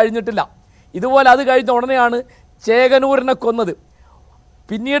ഇനിയും കഴിഞ്ഞിട്ടില്ല. ഇതുപോലെ അത് കഴിഞ്ഞ ഉടനെയാണ് ചേകനൂരിനെ കൊന്നത്.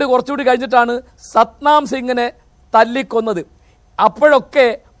 പിന്നീട് കുറച്ചുകൂടി കഴിഞ്ഞിട്ടാണ് സത്നാം സിംഗിനെ തല്ലിക്കൊന്നത്. അപ്പോഴൊക്കെ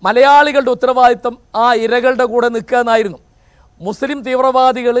മലയാളികളുടെ ഉത്തരവാദിത്തം ആ ഇരകളുടെ കൂടെ നിൽക്കുക എന്നായിരുന്നു. മുസ്ലിം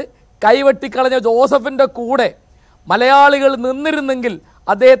തീവ്രവാദികൾ കൈവെട്ടിക്കളഞ്ഞ ജോസഫിൻ്റെ കൂടെ മലയാളികൾ നിന്നിരുന്നെങ്കിൽ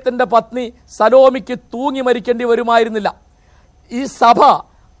അദ്ദേഹത്തിൻ്റെ പത്നി സലോമിക്ക് തൂങ്ങി മരിക്കേണ്ടി വരുമായിരുന്നില്ല. ഈ സഭ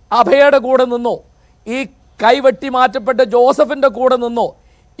അഭയയുടെ കൂടെ നിന്നോ, ഈ കൈവെട്ടി മാറ്റപ്പെട്ട ജോസഫിൻ്റെ കൂടെ നിന്നോ,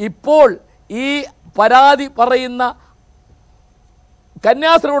 ഇപ്പോൾ ഈ പരാതി പറയുന്ന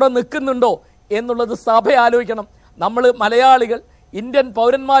കന്യാസ്ത്രീയോടെ നിൽക്കുന്നുണ്ടോ എന്നുള്ളത് സഭ ആലോചിക്കണം. നമ്മൾ മലയാളികൾ, ഇന്ത്യൻ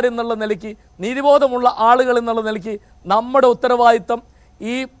പൗരന്മാരെന്നുള്ള നിലയ്ക്ക്, നീതിബോധമുള്ള ആളുകൾ എന്നുള്ള നിലയ്ക്ക് നമ്മുടെ ഉത്തരവാദിത്തം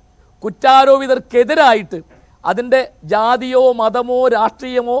ഈ കുറ്റാരോപിതർക്കെതിരായിട്ട് അതിൻ്റെ ജാതിയോ മതമോ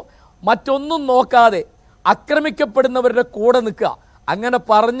രാഷ്ട്രീയമോ മറ്റൊന്നും നോക്കാതെ ആക്രമിക്കപ്പെടുന്നവരുടെ കൂടെ നിൽക്കുക. അങ്ങനെ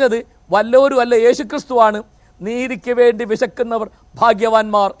പറഞ്ഞത് വല്ലവരും അല്ല, യേശുക്രിസ്തുവാണ് നീതിക്ക് വേണ്ടി വിശക്കുന്നവർ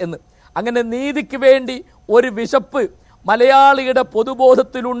ഭാഗ്യവാന്മാർ എന്ന്. അങ്ങനെ നീതിക്ക് വേണ്ടി ഒരു വിശപ്പ് മലയാളിയുടെ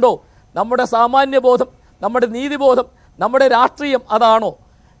പൊതുബോധത്തിലുണ്ടോ? നമ്മുടെ സാമാന്യബോധം, നമ്മുടെ നീതിബോധം, നമ്മുടെ രാഷ്ട്രീയം അതാണോ?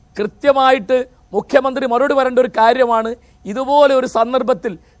 കൃത്യമായിട്ട് മുഖ്യമന്ത്രി മറുപടി പറയേണ്ട ഒരു കാര്യമാണ്. ഇതുപോലെ ഒരു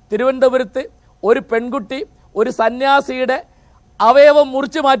സന്ദർഭത്തിൽ തിരുവനന്തപുരത്ത് ഒരു പെൺകുട്ടി ഒരു സന്യാസിയുടെ അവയവം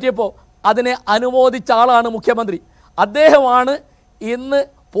മുറിച്ചു മാറ്റിയപ്പോൾ അതിനെ അനുമോദിച്ച ആളാണ് മുഖ്യമന്ത്രി. അദ്ദേഹമാണ് ഇന്ന്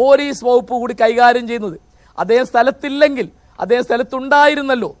പോലീസ് വകുപ്പ് കൂടി കൈകാര്യം ചെയ്യുന്നത്. അദ്ദേഹം സ്ഥലത്തില്ലെങ്കിൽ, അദ്ദേഹം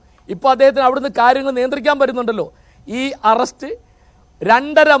സ്ഥലത്തുണ്ടായിരുന്നല്ലോ. ഇപ്പോൾ അദ്ദേഹത്തിന് അവിടുന്ന് കാര്യങ്ങൾ നിയന്ത്രിക്കാൻ പറ്റുന്നുണ്ടല്ലോ. ഈ അറസ്റ്റ്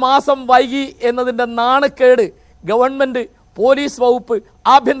 2.5 മാസം വൈകി എന്നതിൻ്റെ നാണക്കേട് ഗവൺമെന്റ്, പോലീസ് വകുപ്പ്,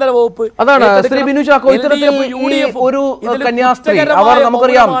 ആഭ്യന്തര വകുപ്പ്, അതാണ് ശ്രീ ബിനു ചാക്കോ. ഇത്തരത്തിൽ ഒരു കന്യാസ്ത്രീ, അവർ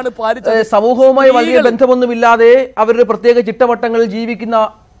നമുക്കറിയാം സമൂഹവുമായി വലിയ ബന്ധമൊന്നുമില്ലാതെ അവരുടെ പ്രത്യേക ചിട്ടവട്ടങ്ങളിൽ ജീവിക്കുന്ന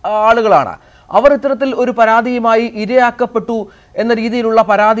ആളുകളാണ്. അവർ ഇത്തരത്തിൽ ഒരു പരാതിയുമായി ഇരയാക്കപ്പെട്ടു എന്ന രീതിയിലുള്ള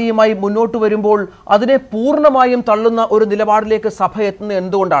പരാതിയുമായി മുന്നോട്ട് വരുമ്പോൾ അതിനെ പൂർണ്ണമായും തള്ളുന്ന ഒരു നിലപാടിലേക്ക് സഭ എത്തുന്നത്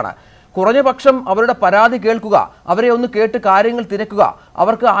എന്തുകൊണ്ടാണ്? കുറഞ്ഞ പക്ഷം അവരുടെ പരാതി കേൾക്കുക, അവരെ ഒന്ന് കേട്ട് കാര്യങ്ങൾ തിരക്കുക,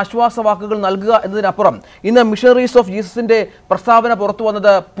 അവർക്ക് ആശ്വാസവാക്കുകൾ നൽകുക എന്നതിനപ്പുറം ഇന്ന് മിഷണറീസ് ഓഫ് ജീസസിന്റെ പ്രസ്താവന പുറത്തു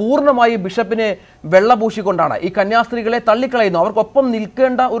വന്നത് പൂർണ്ണമായി ബിഷപ്പിനെ വെള്ളപൂശിക്കൊണ്ടാണ്. ഈ കന്യാസ്ത്രീകളെ തള്ളിക്കളയുന്നു, അവർക്കൊപ്പം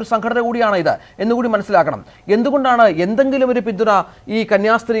നിൽക്കേണ്ട ഒരു സംഘടന കൂടിയാണ് ഇത് എന്നുകൂടി മനസ്സിലാക്കണം. എന്തുകൊണ്ടാണ് എന്തെങ്കിലും ഒരു പിന്തുണ ഈ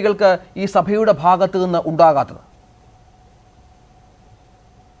കന്യാസ്ത്രീകൾക്ക് ഈ സഭയുടെ ഭാഗത്ത് നിന്ന് ഉണ്ടാകാത്തത്?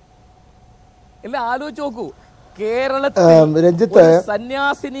 ഇല്ല, ആലോചിച്ച് നോക്കൂ. കേരളത്തിൽ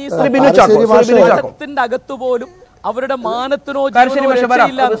സന്യാസിനി സമൂഹത്തിന്റെ അകത്തു പോലും അവരുടെ മാനത്തിനോ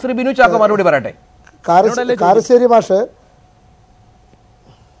ശ്രീ ബിനു ചാക്കോ മറുപടി പറയട്ടെ. കാരശ്ശേരി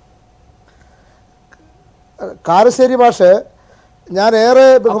മാഷ് ഞാൻ ഏറെ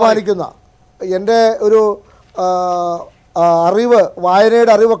ബഹുമാനിക്കുന്ന, എൻ്റെ ഒരു അറിവ്,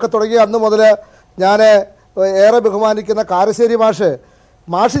 വായനയുടെ അറിവൊക്കെ തുടങ്ങി അന്ന് മുതൽ ഞാൻ ഏറെ ബഹുമാനിക്കുന്ന കാരശ്ശേരി മാഷ്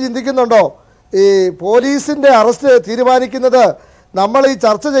ചിന്തിക്കുന്നുണ്ടോ ഈ പോലീസിൻ്റെ അറസ്റ്റ് തീരുമാനിക്കുന്നത് നമ്മൾ ഈ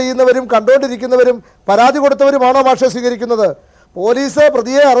ചർച്ച ചെയ്യുന്നവരും കണ്ടുകൊണ്ടിരിക്കുന്നവരും പരാതി കൊടുത്തവരുമാണോ മാഷെ സ്വീകരിക്കുന്നത്? പോലീസ്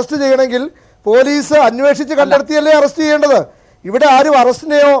പ്രതിയെ അറസ്റ്റ് ചെയ്യണമെങ്കിൽ പോലീസ് അന്വേഷിച്ച് കണ്ടെത്തിയല്ലേ അറസ്റ്റ് ചെയ്യേണ്ടത്. ഇവിടെ ആരും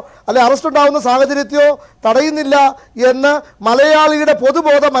അറസ്റ്റിനെയോ അല്ലെ അറസ്റ്റ് ഉണ്ടാകുന്ന സാഹചര്യത്തെയോ തടയുന്നില്ല എന്ന് മലയാളിയുടെ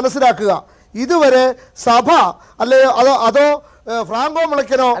പൊതുബോധം മനസ്സിലാക്കുക. ഇതുവരെ സഭ അല്ലെ അതോ ഫ്രാങ്കോ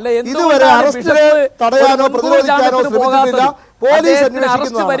മുളയ്ക്കനോ ഇതുവരെ അറസ്റ്റിനെ തടയാനോ പ്രതിരോധിക്കാനോ ശ്രമിച്ചിട്ടില്ല. പോലീസ്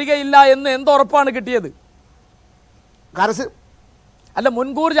അന്വേഷിക്കുന്നു വരികയില്ല എന്ന് എന്തുറപ്പാണ് കിട്ടിയത്? അല്ല,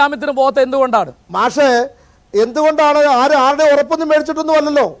 മുൻകൂർ ജാമ്യത്തിന് പോകാത്ത എന്തുകൊണ്ടാണ് മാഷെ? എന്തുകൊണ്ടാണ്? ആരുടെ ഉറപ്പൊന്നും മേടിച്ചിട്ടൊന്നും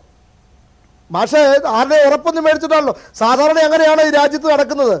അല്ലല്ലോ മാഷെ, ആരുടെ ഉറപ്പൊന്നും മേടിച്ചിട്ടാണല്ലോ. സാധാരണ അങ്ങനെയാണ് ഈ രാജ്യത്ത്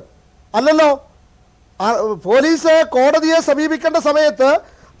നടക്കുന്നത്, അല്ലല്ലോ. പോലീസ് കോടതിയെ സമീപിക്കേണ്ട സമയത്ത്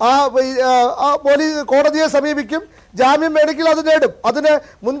പോലീസ് കോടതിയെ സമീപിക്കും, ജാമ്യം വേണമെങ്കിൽ അത് നേടും. അതിന്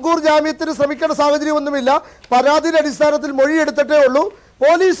മുൻകൂർ ജാമ്യത്തിന് ശ്രമിക്കേണ്ട സാഹചര്യമൊന്നുമില്ല. പരാതിയുടെ അടിസ്ഥാനത്തിൽ മൊഴിയെടുത്തിട്ടേ ഉള്ളൂ.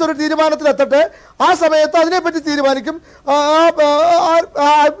 പോലീസ് ഒരു തീരുമാനത്തിലെത്തട്ടെ, ആ സമയത്ത് അതിനെപ്പറ്റി തീരുമാനിക്കും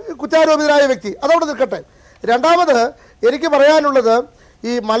കുറ്റാരോപിതനായ വ്യക്തി. അതവിടെ നിൽക്കട്ടെ. രണ്ടാമത് എനിക്ക് പറയാനുള്ളത്,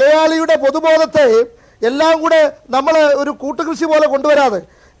 ഈ മലയാളിയുടെ പൊതുബോധത്തെ എല്ലാം കൂടെ നമ്മൾ ഒരു കൂട്ടുകൃഷി പോലെ കൊണ്ടുവരാതെ,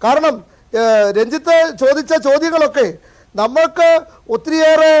 കാരണം രഞ്ജിത്ത് ചോദിച്ച ചോദ്യങ്ങളൊക്കെ നമ്മൾക്ക്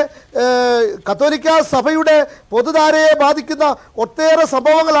ഒത്തിരിയേറെ കത്തോലിക്ക സഭയുടെ പൊതുധാരയെ ബാധിക്കുന്ന ഒട്ടേറെ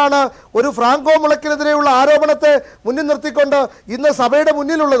സംഭവങ്ങളാണ് ഒരു ഫ്രാങ്കോ മുളയ്ക്കിനെതിരെയുള്ള ആരോപണത്തെ മുന്നിൽ നിർത്തിക്കൊണ്ട് ഇന്ന് സഭയുടെ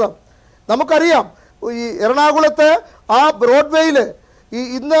മുന്നിലുള്ളത്. നമുക്കറിയാം, ഈ എറണാകുളത്ത് ആ ബ്രോഡ്വേയിൽ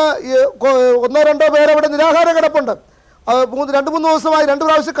ഇന്ന് 1-2 പേര് അവിടെ നിരാഹാര കിടപ്പുണ്ട്. 2-3 ദിവസമായി 2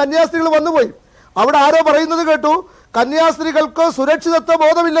 പ്രാവശ്യം കന്യാസ്ത്രീകൾ വന്നുപോയി. അവിടെ ആരോ പറയുന്നത് കേട്ടു, കന്യാസ്ത്രീകൾക്ക് സുരക്ഷിതത്വ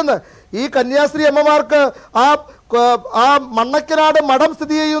ബോധമില്ലെന്ന്. ഈ കന്യാസ്ത്രീ അമ്മമാർക്ക് ആ മണ്ണക്കനാട് മഠം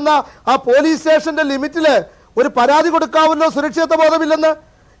സ്ഥിതി ചെയ്യുന്ന ആ പോലീസ് സ്റ്റേഷന്റെ ലിമിറ്റില് ഒരു പരാതി കൊടുക്കാമല്ലോ, സുരക്ഷിതത്വ ബോധമില്ലെന്ന്.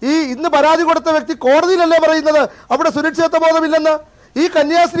 ഇന്ന് പരാതി കൊടുത്ത വ്യക്തി കോടതിയിലല്ലേ പറയുന്നത് അവിടെ സുരക്ഷിതത്വ ബോധമില്ലെന്ന്? ഈ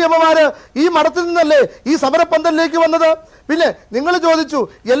കന്യാസ്ത്രീ അമ്മമാര് ഈ മഠത്തിൽ നിന്നല്ലേ ഈ സമരപ്പന്തലിലേക്ക് വന്നത്? പിന്നെ നിങ്ങൾ ചോദിച്ചു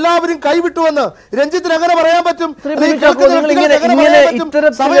എല്ലാവരും കൈവിട്ടുവെന്ന്. രഞ്ജിത്തിന് എങ്ങനെ പറയാൻ പറ്റും?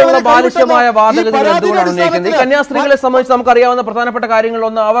 ഇത്തരത്തിലുള്ള ബാലിശമായ വാദഗതികൾ എന്തുകൊണ്ടാണ് ഉന്നയിക്കുന്നത്? കന്യാസ്ത്രീകളെ സംബന്ധിച്ച് നമുക്കറിയാവുന്ന പ്രധാനപ്പെട്ട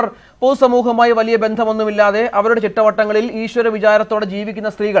കാര്യങ്ങളിലൊന്ന്, അവർ പൊതുസമൂഹവുമായി വലിയ ബന്ധമൊന്നുമില്ലാതെ അവരുടെ ചിട്ടവട്ടങ്ങളിൽ ഈശ്വര വിചാരത്തോടെ ജീവിക്കുന്ന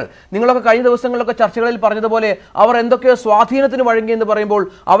സ്ത്രീകൾ. നിങ്ങളൊക്കെ കഴിഞ്ഞ ദിവസങ്ങളിലൊക്കെ ചർച്ചകളിൽ പറഞ്ഞതുപോലെ അവർ എന്തൊക്കെയോ സ്വാധീനത്തിന് വഴങ്ങിയെന്ന് പറയുമ്പോൾ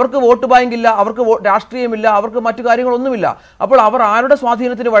അവർക്ക് വോട്ട് ബാങ്ക് ഇല്ല, അവർക്ക് രാഷ്ട്രീയമില്ല, അവർക്ക് മറ്റു കാര്യങ്ങളൊന്നുമില്ല. അപ്പോൾ അവർ ആരുടെ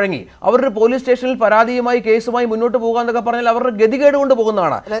സ്വാധീനത്തിന് വഴങ്ങി? അവരൊരു പോലീസ് സ്റ്റേഷനിൽ പരാതിയുമായി കേസുമായി മുന്നോട്ട് പോകാന്നൊക്കെ പറഞ്ഞാൽ അവരുടെ ഗതികേട് കൊണ്ട്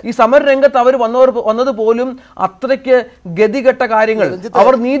പോകുന്നതാണ്. ഈ സമര രംഗത്ത് അവർ വന്നത് പോലും അത്രയ്ക്ക് ഗതികെട്ട കാര്യങ്ങൾ.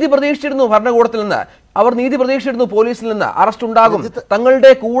 അവർ നീതി പ്രതീക്ഷിച്ചിരുന്നു ഭരണകൂടത്തിൽ നിന്ന്, അവർ നീതി പ്രതീക്ഷിച്ചിരുന്നു പോലീസിൽ നിന്ന്, അറസ്റ്റ് ഉണ്ടാകും.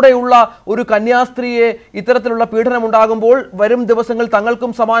 തങ്ങളുടെ കൂടെയുള്ള ഒരു കന്യാസ്ത്രീയെ ഇത്തരത്തിലുള്ള പീഡനം ഉണ്ടാകുമ്പോൾ വരും ദിവസങ്ങൾ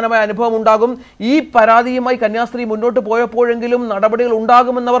തങ്ങൾക്കും സമാനമായ അനുഭവം ഉണ്ടാകും. ഈ പരാതിയുമായി കന്യാസ്ത്രീ മുന്നോട്ട് പോയപ്പോഴെങ്കിലും നടപടികൾ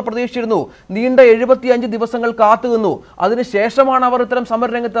ഉണ്ടാകുമെന്ന് അവർ പ്രതീക്ഷിച്ചിരുന്നു. നീണ്ട 75 ദിവസങ്ങൾ കാത്തുനിന്നു. അതിനുശേഷമാണ് അവർ ഇത്തരം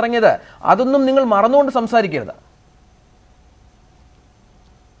സമരരംഗത്ത് ഇറങ്ങിയത്. അതൊന്നും നിങ്ങൾ മറന്നുകൊണ്ട് സംസാരിക്കരുത്.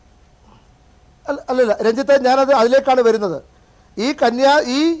 അല്ലല്ല രഞ്ജിത്ത്, ഞാനത് അതിലേക്കാണ് വരുന്നത്. ഈ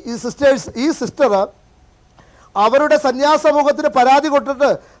സിസ്റ്റർ അവരുടെ സന്യാസമൂഹത്തിന് പരാതി കൊടുത്തിട്ട്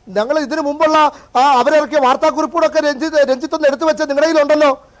ഞങ്ങൾ ഇതിനു മുമ്പുള്ള അവരിറക്കിയ വാർത്താക്കുറിപ്പുകളൊക്കെ രഞ്ജിത്തൊന്ന് എടുത്തു വെച്ച നിങ്ങളുടെ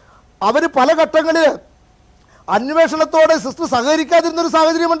കയ്യിലുണ്ടല്ലോ. അവർ പല ഘട്ടങ്ങളിൽ അന്വേഷണത്തോടെ സിസ്റ്റർ സഹകരിക്കാതിരുന്നൊരു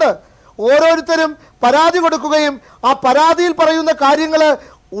സാഹചര്യമുണ്ട്. ഓരോരുത്തരും പരാതി കൊടുക്കുകയും ആ പരാതിയിൽ പറയുന്ന കാര്യങ്ങൾ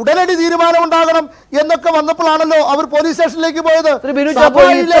ഉടനടി തീരുമാനം ഉണ്ടാകണം എന്നൊക്കെ വന്നപ്പോഴാണല്ലോ അവർ പോലീസ് സ്റ്റേഷനിലേക്ക് പോയത്.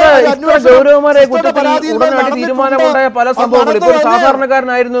 തീരുമാനമുണ്ടായ പല സംഭവങ്ങളും ഇപ്പോൾ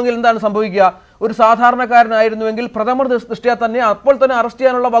സാധാരണക്കാരനായിരുന്നുവെങ്കിൽ എന്താണ് സംഭവിക്കുക? ഒരു സാധാരണക്കാരനായിരുന്നുവെങ്കിൽ പ്രഥമ ദൃഷ്ട്യാ തന്നെ അപ്പോൾ തന്നെ അറസ്റ്റ്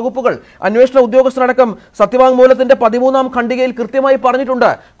ചെയ്യാനുള്ള വകുപ്പുകൾ അന്വേഷണ ഉദ്യോഗസ്ഥരടക്കം സത്യവാങ്മൂലത്തിന്റെ 13-ാം ഖണ്ഡികയിൽ കൃത്യമായി പറഞ്ഞിട്ടുണ്ട്.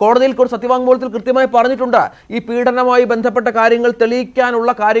 കോടതിയിൽ സത്യവാങ്മൂലത്തിൽ കൃത്യമായി പറഞ്ഞിട്ടുണ്ട്. ഈ പീഡനവുമായി ബന്ധപ്പെട്ട കാര്യങ്ങൾ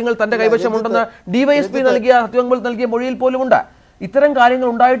തെളിയിക്കാനുള്ള കാര്യങ്ങൾ തന്റെ കൈവശമുണ്ടെന്ന് ഡിവൈഎസ്പി സത്യവാങ്മൂലത്തിൽ നൽകിയ മൊഴിയിൽ പോലുമുണ്ട്. ഇത്തരം കാര്യങ്ങൾ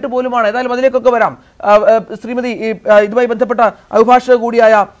ഉണ്ടായിട്ട് പോലുമാണ്. ഏതായാലും അതിലേക്കൊക്കെ വരാം. ശ്രീമതി, ഇതുമായി ബന്ധപ്പെട്ട അഭിഭാഷക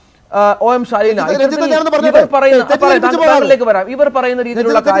കൂടിയായ OM ശാലീന, ഇവർ പറയുന്ന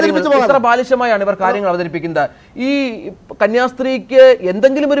രീതിയിലുള്ള കാര്യങ്ങൾ ഇത്ര ബാലിശമായാണ് ഇവർ കാര്യങ്ങൾ അവതരിപ്പിക്കുന്നത്. ഈ കന്യാസ്ത്രീക്ക്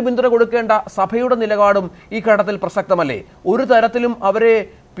എന്തെങ്കിലും ഒരു പിന്തുണ കൊടുക്കേണ്ട സഭയുടെ നിലപാടും ഈ ഘട്ടത്തിൽ പ്രസക്തമല്ലേ? ഒരു തരത്തിലും അവരെ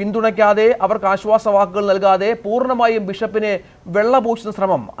പിന്തുണയ്ക്കാതെ, അവർക്ക് ആശ്വാസ വാക്കുകൾ നൽകാതെ പൂർണ്ണമായും ബിഷപ്പിനെ വെള്ളപൂശുന്ന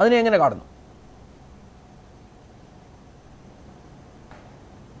ശ്രമം, അതിനെ എങ്ങനെ കാണുന്നു?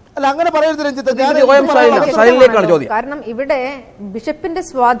 അല്ല, അങ്ങനെ പറയരുത് രഞ്ജിത്ത്. കാരണം ഇവിടെ ബിഷപ്പിന്റെ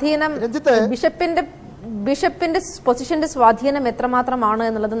സ്വാധീനം, ബിഷപ്പിന്റെ പൊസിഷന്റെ സ്വാധീനം എത്രമാത്രമാണ്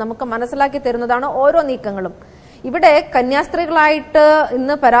എന്നുള്ളത് നമുക്ക് മനസ്സിലാക്കി തരുന്നതാണ് ഓരോ നീക്കങ്ങളും. ഇവിടെ കന്യാസ്ത്രീകളായിട്ട്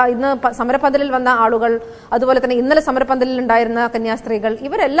ഇന്ന് സമരപന്തലിൽ വന്ന ആളുകൾ, അതുപോലെ തന്നെ ഇന്നലെ സമരപന്തലിൽ ഉണ്ടായിരുന്ന കന്യാസ്ത്രീകൾ,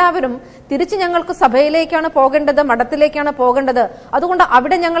 ഇവരെല്ലാവരും തിരിച്ച് ഞങ്ങൾക്ക് സഭയിലേക്കാണ് പോകേണ്ടത്, മഠത്തിലേക്കാണ് പോകേണ്ടത്, അതുകൊണ്ട്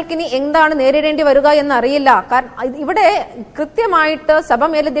അവിടെ ഞങ്ങൾക്ക് ഇനി എന്താണ് നേരിടേണ്ടി വരിക എന്നറിയില്ല. കാരണം ഇവിടെ കൃത്യമായിട്ട് സഭ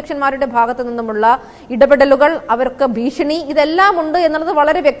മേലധ്യക്ഷന്മാരുടെ ഭാഗത്തു നിന്നുമുള്ള ഇടപെടലുകൾ, അവർക്ക് ഭീഷണി, ഇതെല്ലാം ഉണ്ട് എന്നുള്ളത്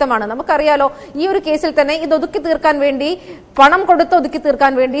വളരെ വ്യക്തമാണ്. നമുക്കറിയാലോ, ഈ ഒരു കേസിൽ തന്നെ ഇത് ഒതുക്കി തീർക്കാൻ വേണ്ടി, പണം കൊടുത്ത് ഒതുക്കി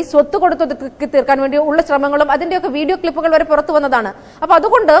തീർക്കാൻ വേണ്ടി, സ്വത്ത് കൊടുത്ത് ഒതുക്കി തീർക്കാൻ വേണ്ടി ഉള്ള ശ്രമങ്ങളും അതിന്റെയൊക്കെ വീഡിയോ ക്ലിപ്പുകൾ വരെ പുറത്തു വന്നതാണ്. അപ്പൊ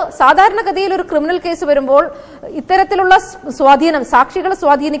അതുകൊണ്ട് സാധാരണഗതിയിൽ ഒരു ക്രിമിനൽ കേസ് വരുമ്പോൾ ഇത്തരത്തിലുള്ള സ്വാധീനം, സാക്ഷികളെ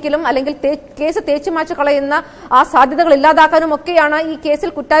സ്വാധീനിക്കലും അല്ലെങ്കിൽ കേസ് തേച്ചുമാച്ച് കളയുന്ന ആ സാധ്യതകൾ ഇല്ലാതാക്കാനും ഒക്കെയാണ് ഈ കേസിൽ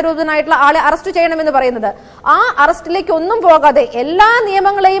കുറ്റാരോപിതനായിട്ടുള്ള ആളെ അറസ്റ്റ് ചെയ്യണമെന്ന് പറയുന്നത്. ആ അറസ്റ്റിലേക്ക് ഒന്നും പോകാതെ എല്ലാ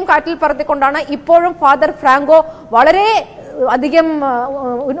നിയമങ്ങളെയും കാറ്റിൽ പറത്തിക്കൊണ്ടാണ് ഇപ്പോഴും ഫാദർ ഫ്രാങ്കോ വളരെ അധികം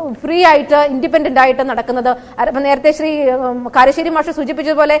ഫ്രീ ആയിട്ട് ഇൻഡിപെൻഡന്റ് ആയിട്ട് നടക്കുന്നത്. നേരത്തെ ശ്രീ കാരശ്ശേരി മാഷ്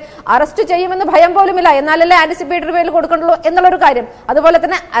സൂചിപ്പിച്ചതുപോലെ അറസ്റ്റ് ചെയ്യുമെന്ന് ഭയം പോലുമില്ല, എന്നാലല്ലേ ആന്റിസിപ്പേറ്ററി ബെയിൽ കൊടുക്കണ്ടുള്ളൂ എന്നുള്ളൊരു കാര്യം. അതുപോലെ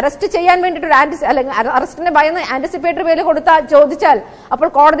തന്നെ അറസ്റ്റ് ചെയ്യാൻ വേണ്ടിയിട്ട് അല്ലെങ്കിൽ അറസ്റ്റിന്റെ ഭയന്ന് ആന്റിസിപ്പേറ്ററി ബെയിൽ ചോദിച്ചാൽ അപ്പോൾ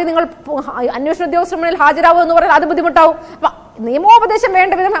കോടതി നിങ്ങൾ അന്വേഷണ ഉദ്യോഗസ്ഥർ മുന്നിൽ ഹാജരാകും എന്ന് പറഞ്ഞാൽ അത് ബുദ്ധിമുട്ടാവും. നിയമോപദേശം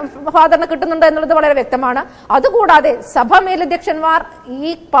വേണ്ട വിധം ഫാദറിന് കിട്ടുന്നുണ്ട് എന്നുള്ളത് വളരെ വ്യക്തമാണ്. അതുകൂടാതെ സഭ മേലധ്യക്ഷന്മാർ ഈ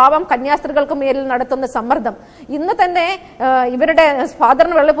പാവം കന്യാസ്ത്രീകൾക്ക് മേലിൽ നടത്തുന്ന സമ്മർദ്ദം, ഇന്ന് തന്നെ ഇവരുടെ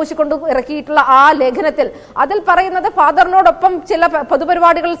ഫാദറിന് വെള്ളപൂശിക്കൊണ്ട് ഇറക്കിയിട്ടുള്ള ആ ലേഖനത്തിൽ അതിൽ പറയുന്നത് ഫാദറിനോടൊപ്പം ചില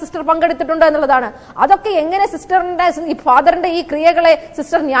പൊതുപരിപാടികളിൽ സിസ്റ്റർ പങ്കെടുത്തിട്ടുണ്ട് എന്നുള്ളതാണ്. അതൊക്കെ എങ്ങനെ സിസ്റ്ററിന്റെ ഈ ഫാദറിന്റെ ഈ ക്രിയകളെ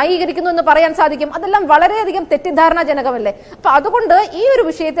സിസ്റ്റർ ന്യായീകരിക്കുന്നു എന്ന് പറയാൻ സാധിക്കും? അതെല്ലാം വളരെയധികം തെറ്റിദ്ധാരണാജനകമല്ലേ? അപ്പൊ അതുകൊണ്ട് ഈ ഒരു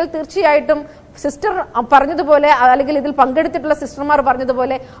വിഷയത്തിൽ തീർച്ചയായിട്ടും സിസ്റ്റർ പറഞ്ഞതുപോലെ അല്ലെങ്കിൽ ഇതിൽ പങ്കെടുത്തിട്ടുള്ള സിസ്റ്റർമാർ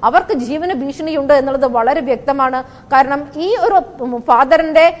പറഞ്ഞതുപോലെ അവർക്ക് ജീവന ഭീഷണിയുണ്ട് എന്നുള്ളത് വളരെ വ്യക്തമാണ്. കാരണം ഈ ഒരു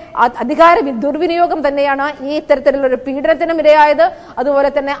ഫാദറിന്റെ അധികാര ദുർവിനിയോഗം തന്നെയാണ് ഈ ഇത്തരത്തിലുള്ള പീഡനത്തിനും ഇരയായത്.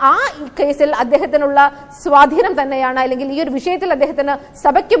 അതുപോലെ തന്നെ ആ കേസിൽ അദ്ദേഹത്തിനുള്ള സ്വാധീനം തന്നെയാണ്, അല്ലെങ്കിൽ ഈ ഒരു വിഷയത്തിൽ അദ്ദേഹത്തിന്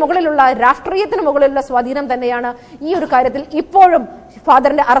സഭയ്ക്ക് മുകളിലുള്ള രാഷ്ട്രീയത്തിന് മുകളിലുള്ള സ്വാധീനം തന്നെയാണ് ഈ ഒരു കാര്യത്തിൽ ഇപ്പോഴും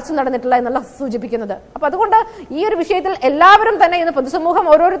ഫാദറിന്റെ അറസ്റ്റ് നടന്നിട്ടില്ല എന്നുള്ള സൂചിപ്പിക്കുന്നത്. അപ്പൊ അതുകൊണ്ട് ഈ ഒരു വിഷയത്തിൽ എല്ലാവരും തന്നെ ഇന്ന് പൊതുസമൂഹം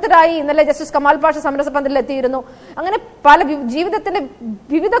ഓരോരുത്തരായി ഇന്നലെ ജസ്റ്റിസ് കമാൽ പാഷ സമരസപന്തലിൽ എത്തിയിരുന്നു. അങ്ങനെ പല ജീവിതത്തിന്റെ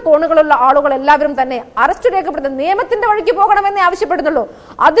വിവിധ കോണുകളുള്ള ആളുകൾ എല്ലാവരും തന്നെ അറസ്റ്റ് രേഖപ്പെടുത്തുന്ന നിയമത്തിന്റെ വഴിക്ക് പോകണമെന്നേ ആവശ്യപ്പെടുന്നുള്ളൂ.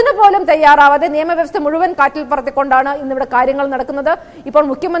 അതിനുപോലും തയ്യാറാവാതെ നിയമവ്യവസ്ഥ മുഴുവൻ കാറ്റിൽ പറത്തിക്കൊണ്ടാണ് ഇന്നിവിടെ കാര്യങ്ങൾ നടക്കുന്നത്. ഇപ്പോൾ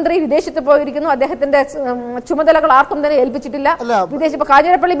മുഖ്യമന്ത്രി വിദേശത്ത് പോയിരിക്കുന്നു, അദ്ദേഹത്തിന്റെ ചുമതലകൾ ആർക്കും തന്നെ ഏൽപ്പിച്ചിട്ടില്ല. ഇപ്പൊ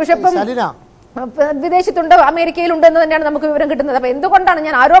കാഞ്ഞിരപ്പള്ളി ബിഷപ്പും വിദേശത്തുണ്ട്, അമേരിക്കയിലുണ്ട് എന്ന് തന്നെയാണ് നമുക്ക് വിവരം കിട്ടുന്നത്. അപ്പൊ എന്തുകൊണ്ടാണ്,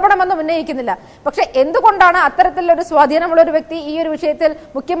 ഞാൻ ആരോപണമൊന്നും ഉന്നയിക്കുന്നില്ല, പക്ഷെ എന്തുകൊണ്ടാണ് അത്തരത്തിലൊരു സ്വാധീനമുള്ള ഒരു വ്യക്തി ഈ ഒരു വിഷയത്തിൽ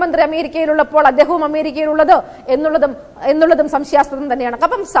മുഖ്യമന്ത്രി അമേരിക്കയിലുള്ളപ്പോൾ അദ്ദേഹവും അമേരിക്കയിലുള്ളത് എന്നുള്ളതും സംശയാസ്പദം തന്നെയാണ്.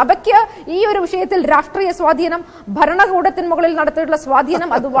 അപ്പം സഭയ്ക്ക് ഈ ഒരു വിഷയത്തിൽ രാഷ്ട്രീയ സ്വാധീനം, ഭരണകൂടത്തിന് മുകളിൽ നടത്തിയിട്ടുള്ള സ്വാധീനം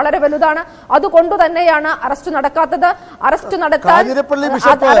അത് വളരെ വലുതാണ്. അതുകൊണ്ട് തന്നെയാണ് അറസ്റ്റ് നടക്കാത്തത്. അറസ്റ്റ് നടത്താൻ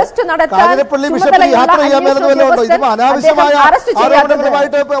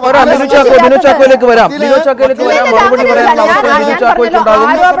ചാക്കോയിലേക്ക് വരാം. മറുപടി പറയാനുള്ള അവസരം ബിനു ചാക്കോയ്ക്കുണ്ടാകും.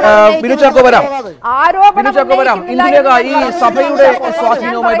 ബിനു ചാക്കോ വരാം. ഇന്ദിരക, ഈ സഭയുടെ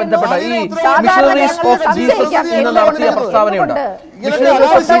സ്വാധീനവുമായി ബന്ധപ്പെട്ട ഈ മിഷണറീസ് ഓഫ് ജീസസ് ഇന്ന് നടത്തിയ പ്രസ്താവനയുണ്ട്.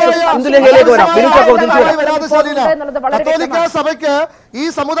 മിഷണറീസ് ഓഫ് ജീസസ് ഇന്ദുലേഖയിലേക്ക് വരാം. ബിനു ചാക്കോ കത്തോലിക്ക സഭയ്ക്ക് ഈ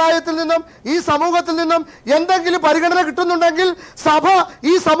സമുദായത്തിൽ നിന്നും ഈ സമൂഹത്തിൽ നിന്നും എന്തെങ്കിലും പരിഗണന കിട്ടുന്നുണ്ടെങ്കിൽ സഭ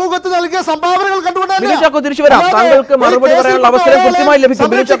ഈ സമൂഹത്തിൽ നൽകിയ സംഭാവനകൾ കണ്ടുകൊണ്ടാണ്. ബിനു ചാക്കോ തിരിച്ചു വരാം. താങ്കൾക്ക് മറുപടി പറയാനുള്ള അവസരം കൃത്യമായി ലഭിക്കും.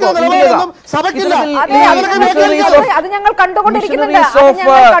 ബിനു ചാക്കോ, സഭയ്ക്കില്ല. അത് ഞങ്ങൾ കണ്ടുകൊണ്ടിരിക്കുന്നുണ്ട്.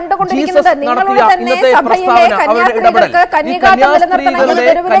 നിങ്ങളുടെ തന്നെ സഭയിലെ കന്യാസ്ത്രീകൾക്ക് കന്യകാത്വം നിലനിർത്തണമെങ്കിൽ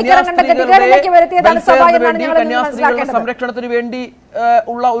തെരുവിലേക്ക് ഇറങ്ങേണ്ട ഗതികേടിലേക്ക് വരുത്തിയതാണ് സഭ എന്നാണ് ഞങ്ങൾ മനസ്സിലാക്കേണ്ടത്. സംരക്ഷണത്തിന് വേണ്ടി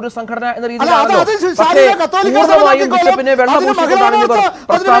ഉള്ള ഒരു സംഘടന എന്ന രീതിയിലാണല്ലോ. പക്ഷേ പൂർണ്ണമായും ബിഷപ്പിനെ വെള്ളപൂശിക്കൊണ്ടാണ് ഇവർ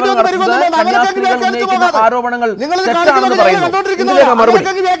പ്രസ്താവന നടത്തുന്നത്. കന്യാസ്ത്രീകൾ ഉന്നയിക്കുന്ന ആരോപണങ്ങൾ തെറ്റാണെന്ന് പറയുന്നു. ഇതിലേക്ക് മറുപടി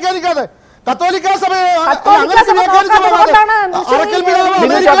കത്തോലിക്ക സഭ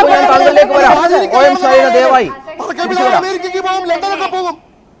താങ്കളിലേക്ക് വരാം. OM ശൈലജ ദയവായി അമേരിക്കയ്ക്ക് പോകും, ലണ്ടനൊക്കെ പോകും.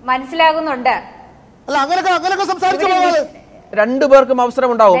 മനസ്സിലാകുന്നുണ്ട്. അല്ല, അങ്ങനെയൊക്കെ സംസാരിച്ചു പോകാതെ രണ്ടുപേർക്കും അവസരം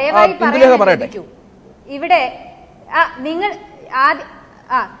ഉണ്ടാവും. ഇന്ദുലേഖ പറയട്ടെ. ഇവിടെ നിങ്ങൾ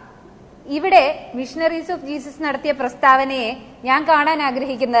ഇവിടെ മിഷണറീസ് ഓഫ് ജീസസ് നടത്തിയ പ്രസ്താവനയെ ഞാൻ കാണാൻ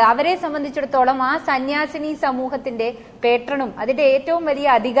ആഗ്രഹിക്കുന്നത്, അവരെ സംബന്ധിച്ചിടത്തോളം ആ സന്യാസിനി സമൂഹത്തിന്റെ പേട്രണും അതിന്റെ ഏറ്റവും വലിയ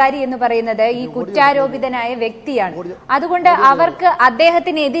അധികാരി എന്ന് പറയുന്നത് ഈ കുറ്റാരോപിതനായ വ്യക്തിയാണ്. അതുകൊണ്ട് അവർക്ക്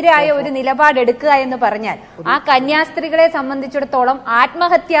അദ്ദേഹത്തിനെതിരായ ഒരു നിലപാടെടുക്കുക എന്ന് പറഞ്ഞാൽ ആ കന്യാസ്ത്രീകളെ സംബന്ധിച്ചിടത്തോളം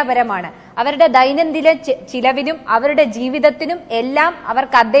ആത്മഹത്യാപരമാണ്. അവരുടെ ദൈനംദിന ചിലവിനും അവരുടെ ജീവിതത്തിനും എല്ലാം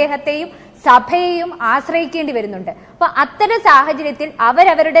അവർക്ക് അദ്ദേഹത്തെയും സഭയെയും ആശ്രയിക്കേണ്ടി വരുന്നുണ്ട്. അപ്പൊ അത്തരം സാഹചര്യത്തിൽ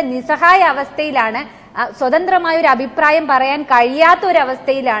അവരവരുടെ നിസ്സഹായ അവസ്ഥയിലാണ്, സ്വതന്ത്രമായ ഒരു അഭിപ്രായം പറയാൻ കഴിയാത്ത ഒരു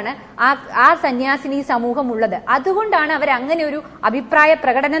അവസ്ഥയിലാണ് ആ സന്യാസിനി സമൂഹം ഉള്ളത്. അതുകൊണ്ടാണ് അവർ അങ്ങനെ ഒരു അഭിപ്രായ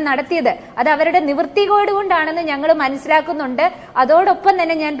പ്രകടനം നടത്തിയത്. അത് അവരുടെ നിവൃത്തികേട് കൊണ്ടാണെന്ന് ഞങ്ങൾ മനസ്സിലാക്കുന്നുണ്ട്. അതോടൊപ്പം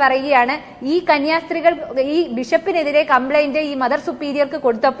തന്നെ ഞാൻ പറയുകയാണ്, ഈ കന്യാസ്ത്രീകൾ ഈ ബിഷപ്പിനെതിരെ കംപ്ലൈന്റ് ഈ മദർ സുപ്പീരിയർക്ക്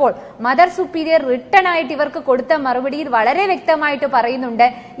കൊടുത്തപ്പോൾ മദർ സുപ്പീരിയർ റിട്ടേൺ ആയിട്ട് ഇവർക്ക് കൊടുത്ത മറുപടിയിൽ വളരെ വ്യക്തമായിട്ട് പറയുന്നുണ്ട്,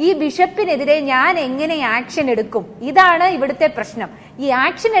 ഈ ബിഷപ്പിനെതിരെ ഞാൻ എങ്ങനെ ആക്ഷൻ എടുക്കും? ഇതാണ് ഇവിടുത്തെ പ്രശ്നം. ഈ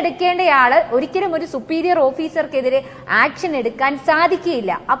ആക്ഷൻ എടുക്കേണ്ടയാള് ഒരിക്കലും ഒരു സുപ്പീരിയർ ഓഫീസർക്കെതിരെ ആക്ഷൻ എടുക്കാൻ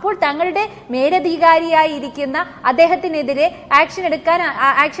സാധിക്കുകയില്ല. അപ്പോൾ തങ്ങളുടെ മേലധികാരിയായിരിക്കുന്ന അദ്ദേഹത്തിനെതിരെ ആക്ഷൻ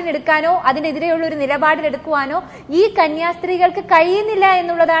എടുക്കാനോ അതിനെതിരെയുള്ള ഒരു നിലപാടിലെടുക്കുവാനോ ഈ കന്യാസ്ത്രീകൾക്ക് കഴിയുന്നില്ല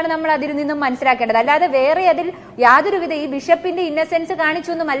എന്നുള്ളതാണ് നമ്മൾ അതിൽ നിന്നും മനസ്സിലാക്കേണ്ടത്. അല്ലാതെ വേറെ അതിൽ യാതൊരുവിധ ഈ ബിഷപ്പിന്റെ ഇന്നസെൻസ്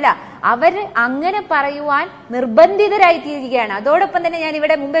കാണിച്ചൊന്നുമല്ല. അവർ അങ്ങനെ പറയുവാൻ നിർബന്ധിതരായിത്തീരുകയാണ്. അതോടൊപ്പം തന്നെ ഞാൻ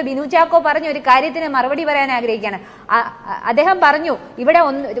ഇവിടെ മുമ്പേ ബിനു ചാക്കോ പറഞ്ഞ ഒരു കാര്യത്തിന് മറുപടി പറയാൻ ആഗ്രഹിക്കുകയാണ്. അദ്ദേഹം പറഞ്ഞു ഇവിടെ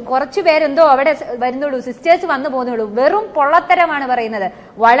കുറച്ചു പേരെന്തോ അവിടെ വരുന്നുള്ളൂ, സിസ്റ്റേഴ്സ് വന്നു പോകുന്നുള്ളൂ. വെറും പൊള്ളത്തരമാണ് പറയുന്നത്.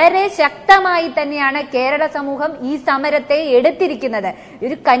 വളരെ ശക്തമായി തന്നെയാണ് കേരള സമൂഹം ഈ സമരത്തെ എടുത്തിരിക്കുന്നത്.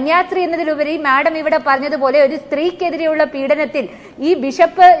 ഒരു കന്യാസ്ത്രീ എന്നതിലുപരി മാഡം ഇവിടെ പറഞ്ഞതുപോലെ ഒരു സ്ത്രീക്കെതിരെയുള്ള പീഡനത്തിൽ ഈ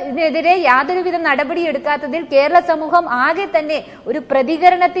ബിഷപ്പിനെതിരെ യാതൊരുവിധ നടപടി എടുക്കാത്തതിൽ കേരള സമൂഹം ആകെ തന്നെ ഒരു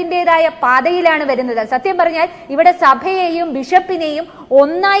പ്രതികരണത്തിന്റേതായ പാതയിലാണ് വരുന്നത്. സത്യം പറഞ്ഞാൽ ഇവിടെ സഭയെയും ബിഷപ്പിനെയും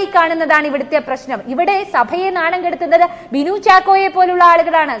ഒന്നായി കാണുന്നതാണ് ഇവിടുത്തെ പ്രശ്നം. ഇവിടെ സഭയെ നാണം കെടുത്തുന്നത് ബിനു ചാക്കോയെ പോലുള്ള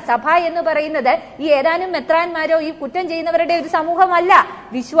ആളുകളാണ്. സഭ എന്ന് പറയുന്നത് ഈ ഏതാനും മെത്രാന്മാരോ ഈ കുറ്റം ചെയ്യുന്നവരുടെ ഒരു സമൂഹമല്ല.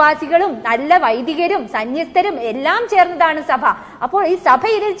 വിശ്വാസികളും നല്ല വൈദികരും സന്യസ്തരും എല്ലാം ചേർന്നതാണ് സഭ. അപ്പോൾ ഈ സഭ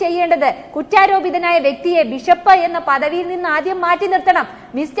ഇതിൽ ചെയ്യേണ്ടത് കുറ്റാരോപിതനായ വ്യക്തിയെ ബിഷപ്പ് എന്ന പദവിയിൽ നിന്ന് ആദ്യം മാറ്റി നിർത്തണം.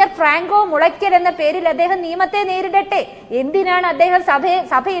 മിസ്റ്റർ ഫ്രാങ്കോ മുളയ്ക്കൽ എന്ന പേരിൽ അദ്ദേഹം നിയമത്തെ നേരിടട്ടെ. എന്തിനാണ് അദ്ദേഹം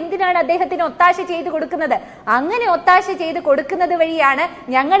സഭ എന്തിനാണ് അദ്ദേഹത്തിന് ഒത്താശ ചെയ്തു കൊടുക്കുന്നത്? അങ്ങനെ ഒത്താശ ചെയ്ത് കൊടുക്കുന്നത് വഴിയാണ്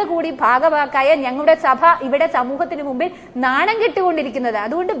ഞങ്ങൾ കൂടി ഭാഗവാക്കായ ഞങ്ങളുടെ സഭ ഇവിടെ സമൂഹത്തിന് മുമ്പിൽ നാണം കെട്ടുകൊണ്ടിരിക്കുന്നത്.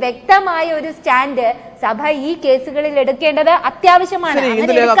 അതുകൊണ്ട് വ്യക്തമായ ഒരു സ്റ്റാൻഡ് സഭ ഈ കേസുകളിൽ എടുക്കേണ്ടത് അത്യാവശ്യമാണ്.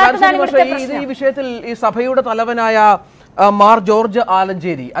 ഈ വിഷയത്തിൽ ഈ സഭയുടെ തലവനായ മാർ ജോർജ്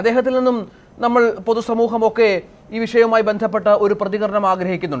ആലഞ്ചേരി, അദ്ദേഹത്തിൽ നിന്നും നമ്മൾ പൊതുസമൂഹമൊക്കെ ഈ വിഷയവുമായി ബന്ധപ്പെട്ട ഒരു പ്രതികരണം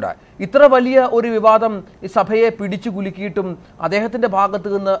ആഗ്രഹിക്കുന്നുണ്ട്. ഇത്ര വലിയ ഒരു വിവാദം ഈ സഭയെ പിടിച്ചു കുലുക്കിയിട്ടും അദ്ദേഹത്തിന്റെ ഭാഗത്ത്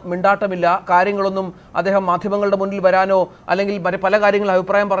നിന്ന് മിണ്ടാട്ടമില്ല. കാര്യങ്ങളൊന്നും അദ്ദേഹം മാധ്യമങ്ങളുടെ മുന്നിൽ വരാനോ അല്ലെങ്കിൽ പല കാര്യങ്ങൾ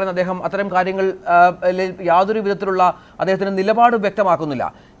അഭിപ്രായം പറയുന്ന അദ്ദേഹം അത്തരം കാര്യങ്ങൾ യാതൊരു വിധത്തിലുള്ള അദ്ദേഹത്തിന്റെ നിലപാട് വ്യക്തമാക്കുന്നില്ല.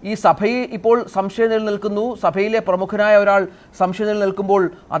 ഈ സഭയെ ഇപ്പോൾ സംശയം നിലനിൽക്കുന്നു. സഭയിലെ പ്രമുഖനായ ഒരാൾ സംശയം നിലനിൽക്കുമ്പോൾ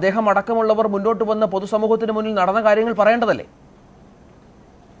അദ്ദേഹം അടക്കമുള്ളവർ മുന്നോട്ട് വന്ന് പൊതുസമൂഹത്തിന് മുന്നിൽ നടന്ന കാര്യങ്ങൾ പറയേണ്ടതല്ലേ?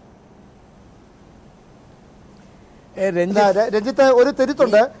 രഞ്ജിത്ത്, ഒരു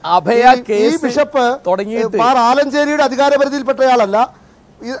തെരുത്തുണ്ട്. ഈ ബിഷപ്പ് മാർ ആലഞ്ചേരിയുടെ അധികാരപരിധിയിൽപ്പെട്ടയാളല്ല.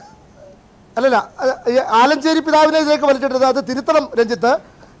 അല്ലല്ല, ആലഞ്ചേരി പിതാവിനെ ഇതിലേക്ക് വലിച്ചിട്ടത് അത് തിരുത്തണം രഞ്ജിത്ത്.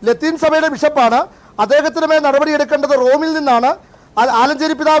 ലത്തീൻ സഭയുടെ ബിഷപ്പാണ്. അദ്ദേഹത്തിന് മേൽ നടപടിയെടുക്കേണ്ടത് റോമിൽ നിന്നാണ്.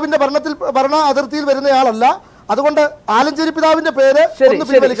 ആലഞ്ചേരി പിതാവിന്റെ ഭരണ അതിർത്തിയിൽ വരുന്നയാളല്ല. അതുകൊണ്ട് ആലഞ്ചേരി പിതാവിന്റെ പേര്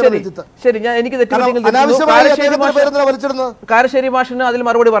ശരി, ഞാൻ എനിക്ക് കാരശ്ശേരി മാഷിന് അതിൽ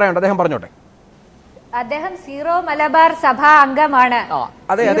മറുപടി പറയാനുണ്ട്. അദ്ദേഹം പറഞ്ഞോട്ടെ. അദ്ദേഹം സീറോ മലബാർ സഭാ അംഗമാണ്.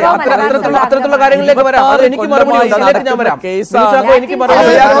 അത്തരത്തിലുള്ള കാര്യങ്ങളിലേക്ക് വരാം. എനിക്ക്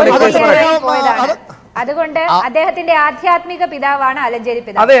അതുകൊണ്ട് അദ്ദേഹത്തിന്റെ ആധ്യാത്മിക പിതാവാണ് ആലഞ്ചേരി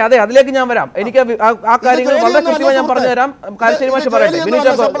പിതാവ്. അതെ അതെ, അതിലേക്ക് ഞാൻ വരാം. എനിക്ക് ആ കാര്യങ്ങൾ വളരെ കൃത്യമായി ഞാൻ പറഞ്ഞു തരാം. കാരശ്ശേരി മാഷ് പറയട്ടെ.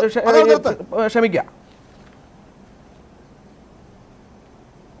 ക്ഷമിക്കുക,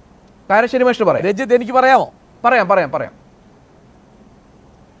 കാരശ്ശേരി മാഷ് പറയാം. രഞ്ജിത്ത്, എനിക്ക് പറയാമോ? പറയാം.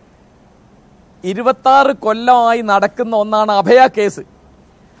 26 കൊല്ലമായി നടക്കുന്ന ഒന്നാണ് അഭയ കേസ്.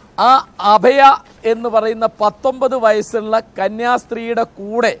 ആ അഭയ എന്ന് പറയുന്ന 19 വയസ്സുള്ള കന്യാസ്ത്രീയുടെ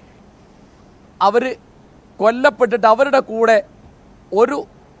കൂടെ അവർ കൊല്ലപ്പെട്ടിട്ട് അവരുടെ കൂടെ ഒരു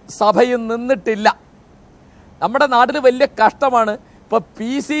സഭയും നിന്നിട്ടില്ല. നമ്മുടെ നാട്ടിൽ വലിയ കഷ്ടമാണ്. ഇപ്പോൾ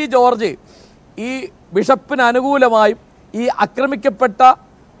PC ജോർജ് ഈ ബിഷപ്പിന് അനുകൂലമായും ഈ ആക്രമിക്കപ്പെട്ട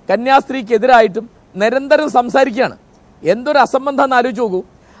കന്യാസ്ത്രീക്കെതിരായിട്ടും നിരന്തരം സംസാരിക്കുകയാണ്. എന്തൊരു അസംബന്ധം എന്ന് ആലോചിച്ച് നോക്കൂ.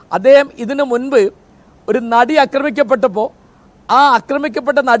 അദ്ദേഹം ഇതിനു മുൻപ് ഒരു നടി ആക്രമിക്കപ്പെട്ടപ്പോൾ ആ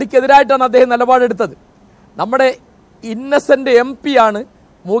ആക്രമിക്കപ്പെട്ട നടിക്കെതിരായിട്ടാണ് അദ്ദേഹം നിലപാടെടുത്തത്. നമ്മുടെ ഇന്നസെന്റ് MP ആണ്,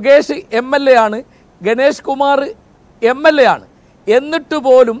 മുകേഷ് MLA ആണ്, ഗണേഷ് കുമാർ MLA ആണ്. എന്നിട്ട്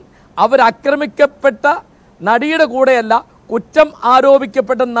പോലും അവരാക്രമിക്കപ്പെട്ട നടിയുടെ കൂടെയല്ല, കുറ്റം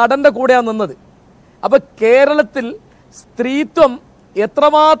ആരോപിക്കപ്പെട്ട നടന്റെ കൂടെയാണ് നിന്നത്. അപ്പൊ കേരളത്തിൽ സ്ത്രീത്വം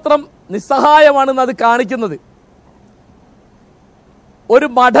എത്രമാത്രം നിസ്സഹായമാണെന്ന് അത് കാണിക്കുന്നത്. ഒരു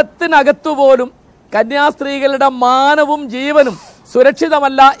മഠത്തിനകത്തു പോലും കന്യാസ്ത്രീകളുടെ മാനവും ജീവനും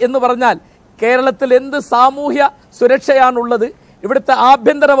സുരക്ഷിതമല്ല എന്ന് പറഞ്ഞാൽ കേരളത്തിൽ എന്ത് സാമൂഹ്യ സുരക്ഷയാണുള്ളത്? ഇവിടുത്തെ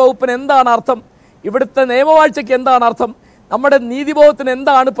ആഭ്യന്തര വകുപ്പിന് എന്താണ് അർത്ഥം? ഇവിടുത്തെ നിയമവാഴ്ചയ്ക്ക് എന്താണ് അർത്ഥം? നമ്മുടെ നീതിബോധത്തിന്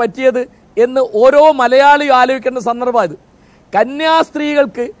എന്താണ് പറ്റിയത് എന്ന് ഓരോ മലയാളിയും ആലോചിക്കേണ്ട സന്ദർഭം ഇത്.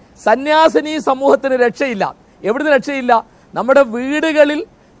 കന്യാസ്ത്രീകൾക്ക്, സന്യാസിനി സമൂഹത്തിന് രക്ഷയില്ല. എവിടുന്ന് രക്ഷയില്ല? നമ്മുടെ വീടുകളിൽ,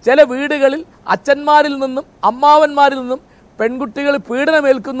 ചില വീടുകളിൽ അച്ഛന്മാരിൽ നിന്നും അമ്മാവന്മാരിൽ നിന്നും പെൺകുട്ടികൾ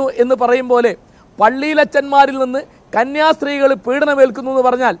പീഡനമേൽക്കുന്നു എന്ന് പറയും പോലെ പള്ളിയിലച്ഛന്മാരിൽ നിന്ന് കന്യാസ്ത്രീകൾ പീഡനമേൽക്കുന്നു എന്ന്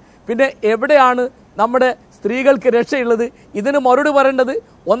പറഞ്ഞാൽ പിന്നെ എവിടെയാണ് നമ്മുടെ സ്ത്രീകൾക്ക് രക്ഷയുള്ളത്? ഇതിന് മറുപടി പറയേണ്ടത്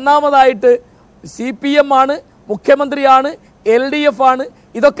ഒന്നാമതായിട്ട് CPM ആണ്, മുഖ്യമന്ത്രിയാണ്, LDF ആണ്.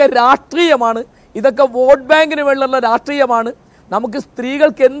 ഇതൊക്കെ രാഷ്ട്രീയമാണ്. ഇതൊക്കെ വോട്ട് ബാങ്കിന് വേണ്ടിയുള്ള രാഷ്ട്രീയമാണ്. നമുക്ക്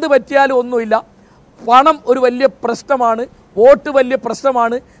സ്ത്രീകൾക്ക് എന്ത് പറ്റിയാലും ഒന്നുമില്ല. പണം ഒരു വലിയ പ്രശ്നമാണ്, വോട്ട് വലിയ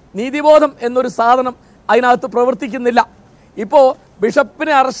പ്രശ്നമാണ്. നീതിബോധം എന്നൊരു സാധനം അതിനകത്ത് പ്രവർത്തിക്കുന്നില്ല. ഇപ്പോൾ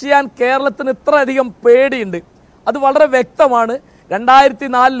ബിഷപ്പിനെ അറസ്റ്റ് ചെയ്യാൻ കേരളത്തിന് ഇത്രയധികം പേടിയുണ്ട്. അത് വളരെ വ്യക്തമാണ്.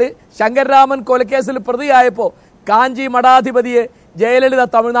 2004 ശങ്കരരാമൻ കൊലക്കേസിൽ പ്രതിയായപ്പോൾ കാഞ്ചി മഠാധിപതിയെ ജയലളിത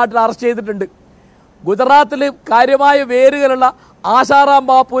തമിഴ്നാട്ടിൽ അറസ്റ്റ് ചെയ്തിട്ടുണ്ട്. ഗുജറാത്തിൽ കാര്യമായ വേരുകളുള്ള ആശാറാം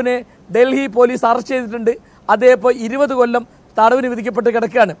ബാപ്പുവിനെ ഡൽഹി പോലീസ് അറസ്റ്റ് ചെയ്തിട്ടുണ്ട്. അദ്ദേഹം ഇപ്പോൾ 20 കൊല്ലം തടവിന് വിധിക്കപ്പെട്ട്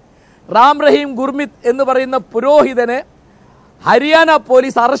കിടക്കുകയാണ്. റാം റഹീം ഗുർമിത് എന്ന് പറയുന്ന പുരോഹിതനെ ഹരിയാന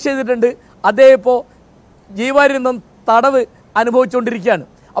പോലീസ് അറസ്റ്റ് ചെയ്തിട്ടുണ്ട്. അദ്ദേഹം ഇപ്പോൾ ജീവാനിരുന്ന തടവ് അനുഭവിച്ചുകൊണ്ടിരിക്കുകയാണ്.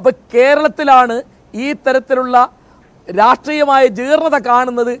 അപ്പോൾ കേരളത്തിലാണ് ഈ തരത്തിലുള്ള രാഷ്ട്രീയമായ ജീർണത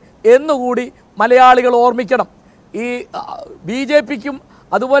കാണുന്നത് എന്നുകൂടി മലയാളികൾ ഓർമ്മിക്കണം. ഈ BJPക്കും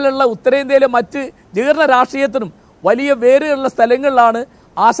അതുപോലെയുള്ള ഉത്തരേന്ത്യയിലെ മറ്റ് ജീർണ രാഷ്ട്രീയത്തിനും വലിയ വേരുകളുള്ള സ്ഥലങ്ങളിലാണ്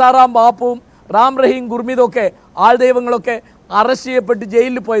ആശാറാം ബാപ്പുവും റാം റഹീം ഗുർമീതൊക്കെ ആൾദൈവങ്ങളൊക്കെ അറസ്റ്റ് ചെയ്യപ്പെട്ട്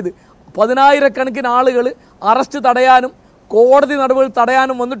ജയിലിൽ പോയത്. 10,000-കണക്കിന് ആളുകൾ അറസ്റ്റ് തടയാനും കോടതി നടപടികൾ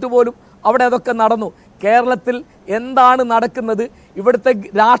തടയാനും വന്നിട്ട് പോലും അവിടെ അതൊക്കെ നടന്നു. കേരളത്തിൽ എന്താണ് നടക്കുന്നത്? ഇവിടുത്തെ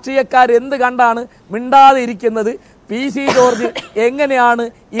രാഷ്ട്രീയക്കാർ എന്ത് കണ്ടാണ് മിണ്ടാതെ ഇരിക്കുന്നത്? PC ജോർജ് എങ്ങനെയാണ്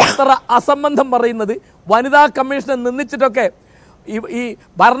ഇത്ര അസംബന്ധം പറയുന്നത്? വനിതാ കമ്മീഷനെ നിന്ദിച്ചിട്ടൊക്കെ ഈ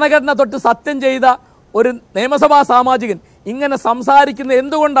ഭരണഘടന തൊട്ട് സത്യം ചെയ്ത ഒരു നിയമസഭാ സാമാജികൻ ഇങ്ങനെ സംസാരിക്കുന്നത്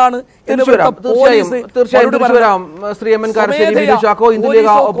എന്തുകൊണ്ടാണ്?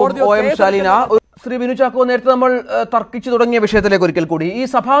 ശ്രീ ബിനു ചാക്കോ, നേരത്തെ നമ്മൾ തർക്കിച്ചു തുടങ്ങിയ വിഷയത്തിലേക്ക് ഒരിക്കൽ കൂടി, ഈ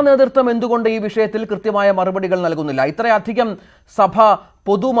സഭാ നേതൃത്വം എന്തുകൊണ്ട് ഈ വിഷയത്തിൽ കൃത്യമായ മറുപടികൾ നൽകുന്നില്ല? ഇത്രയധികം സഭ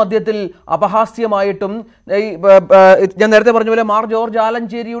പൊതുമധ്യത്തിൽ അപഹാസ്യമായിട്ടും ഞാൻ നേരത്തെ പറഞ്ഞ പോലെ മാർ ജോർജ്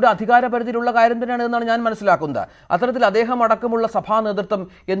ആലഞ്ചേരിയുടെ അധികാര പരിധിയിലുള്ള കാര്യം തന്നെയാണ് എന്നാണ് ഞാൻ മനസ്സിലാക്കുന്നത്. അത്തരത്തിൽ അദ്ദേഹം അടക്കമുള്ള സഭാ നേതൃത്വം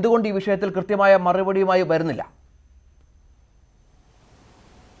എന്തുകൊണ്ട് ഈ വിഷയത്തിൽ കൃത്യമായ മറുപടിയുമായി വരുന്നില്ല?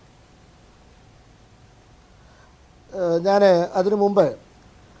 ഞാൻ അതിനു മുമ്പ്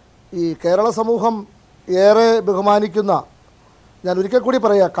ഈ കേരള സമൂഹം ഏറെ ബഹുമാനിക്കുന്ന, ഞാൻ ഒരിക്കൽ കൂടി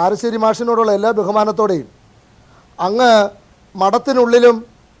പറയാം, കാരശ്ശേരി മാഷിനോടുള്ള എല്ലാ ബഹുമാനത്തോടെയും അങ്ങ് മഠത്തിനുള്ളിലും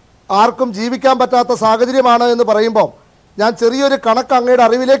ആർക്കും ജീവിക്കാൻ പറ്റാത്ത സാഹചര്യമാണ് എന്ന് പറയുമ്പോൾ ഞാൻ ചെറിയൊരു കണക്ക് അങ്ങയുടെ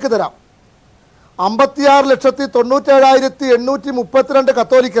അറിവിലേക്ക് തരാം.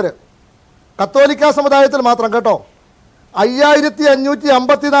 56,97,832 കത്തോലിക്ക സമുദായത്തിൽ മാത്രം കേട്ടോ.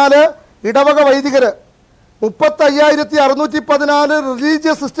 5,554 ഇടവക വൈദികർ, 35,614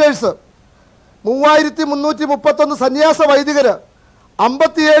 റിലീജിയസ് സിസ്റ്റേഴ്സ്, 3,331 സന്യാസ വൈദികർ,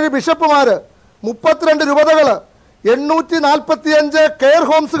 57 ബിഷപ്പുമാർ, 32 രൂപതകൾ, 845 കെയർ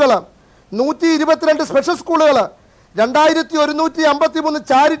ഹോംസുകൾ, 122 സ്പെഷ്യൽ സ്കൂളുകൾ, 2,153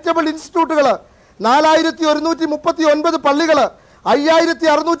 ചാരിറ്റബിൾ ഇൻസ്റ്റിറ്റ്യൂട്ടുകൾ, 4,139 പള്ളികൾ,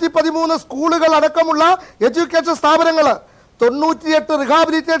 5,613 സ്കൂളുകൾ അടക്കമുള്ള എഡ്യൂക്കേഷൻ സ്ഥാപനങ്ങൾ, 98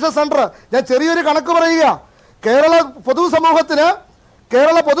 റിഹാബിലിറ്റേഷൻ സെന്റർ. ഞാൻ ചെറിയൊരു കണക്ക് പറയുക. കേരള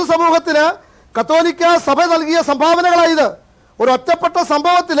പൊതുസമൂഹത്തിന് കത്തോലിക്ക സഭ നൽകിയ സംഭാവനകളായത്. ഒരു ഒറ്റപ്പെട്ട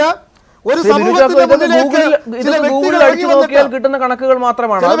സംഭവത്തില് ഒരു സമൂഹത്തിന്റെ മുന്നിലേക്ക് കിട്ടുന്ന കണക്കുകൾ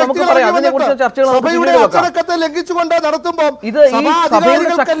മാത്രമാണ്. സഭയുടെ അച്ചടക്കത്തെ ലംഘിച്ചുകൊണ്ട് നടത്തുമ്പോൾ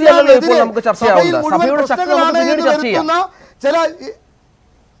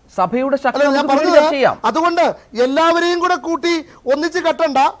സഭയുടെ ശക്തി. അതുകൊണ്ട് എല്ലാവരെയും കൂടെ കൂട്ടി ഒന്നിച്ച്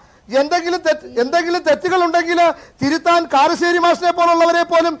കെട്ടണ്ട. എന്തെങ്കിലും തെറ്റുകൾ ഉണ്ടെങ്കിൽ തിരുത്താൻ കാരശ്ശേരി മാഷിനെ പോലുള്ളവരെ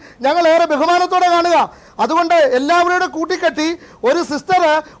പോലും ഞങ്ങൾ ഏറെ ബഹുമാനത്തോടെ കാണുക. അതുകൊണ്ട് എല്ലാവരോടും കൂട്ടിക്കെട്ടി ഒരു സിസ്റ്റർ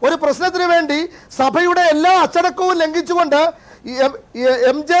ഒരു പ്രശ്നത്തിന് വേണ്ടി സഭയുടെ എല്ലാ അച്ചടക്കവും ലംഘിച്ചുകൊണ്ട്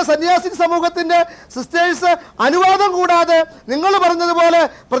MJ സന്യാസി സമൂഹത്തിന്റെ സിസ്റ്റേഴ്സ് അനുവാദം കൂടാതെ നിങ്ങൾ പറഞ്ഞതുപോലെ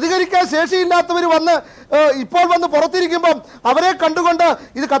പ്രതികരിക്കാൻ ശേഷിയില്ലാത്തവർ ഇപ്പോൾ വന്ന് പുറത്തിരിക്കുമ്പം അവരെ കണ്ടുകൊണ്ട്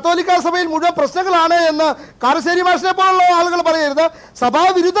ഇത് കത്തോലിക്ക സഭയിൽ മുഴുവൻ പ്രശ്നങ്ങളാണ് എന്ന് കാരശ്ശേരി മാഷിനെ പോലുള്ള ആളുകൾ പറയരുത്.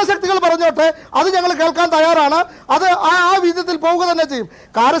 സഭാവിരുദ്ധ ശക്തികൾ പറഞ്ഞോട്ടെ, അത് ഞങ്ങൾ കേൾക്കാൻ തയ്യാറാണ്. അത് ആ വിധത്തിൽ പോവുക തന്നെ ചെയ്യും.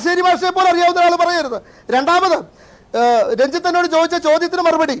 കാരശ്ശേരി മാഷിനെ പോലെ അറിയാവുന്ന ആൾ പറയരുത്. രണ്ടാമത് രഞ്ജിത്ത് എന്നോട് ചോദിച്ച ചോദ്യത്തിന്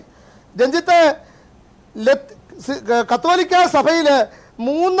മറുപടി. രഞ്ജിത്ത്, കത്തോലിക്ക സഭയില്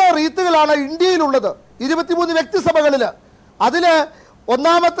 3 റീത്തുകളാണ് ഇന്ത്യയിലുള്ളത്, 23 വ്യക്തിസഭകളിൽ. അതില്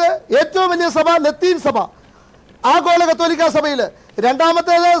ഒന്നാമത്തെ ഏറ്റവും വലിയ സഭ ലത്തീൻ സഭ, ആഗോള കത്തോലിക്ക സഭയിൽ.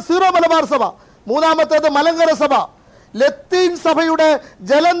 രണ്ടാമത്തേത് സീറോ മലബാർ സഭ, മൂന്നാമത്തേത് മലങ്കര സഭ. ലത്തീൻ സഭയുടെ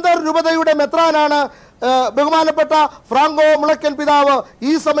ജലന്ധർ രൂപതയുടെ മെത്രാനാണ് ബഹുമാനപ്പെട്ട ഫ്രാങ്കോ മുളയ്ക്കൽ പിതാവ്.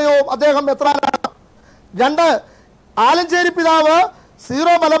 ഈ സമയവും അദ്ദേഹം മെത്രാനാണ്. 2, ആലഞ്ചേരി പിതാവ്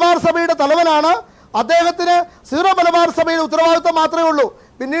സീറോ മലബാർ സഭയുടെ തലവനാണ്. അദ്ദേഹത്തിന് സീറോ മലബാർ സഭയുടെ ഉത്തരവാദിത്വം മാത്രമേ ഉള്ളൂ.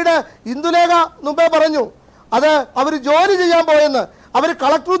 പിന്നീട് ഇന്ദുലേഖ മുമ്പേ പറഞ്ഞു അത് അവർ ജോലി ചെയ്യാൻ പോയെന്ന്. അവർ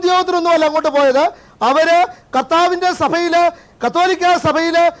കളക്ടർ ഉദ്യോഗത്തിനൊന്നുമല്ല അങ്ങോട്ട് പോയത്. അവര് കർത്താവിന്റെ സഭയില്, കത്തോലിക്ക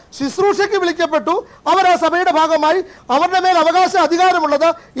സഭയില് ശുശ്രൂഷയ്ക്ക് വിളിക്കപ്പെട്ടു. അവർ ആ സഭയുടെ ഭാഗമായി. അവരുടെ മേൽ അവകാശ അധികാരമുള്ളത്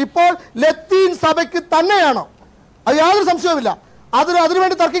ഇപ്പോൾ ലത്തീൻ സഭയ്ക്ക് തന്നെയാണ്. അത് യാതൊരു സംശയവുമില്ല.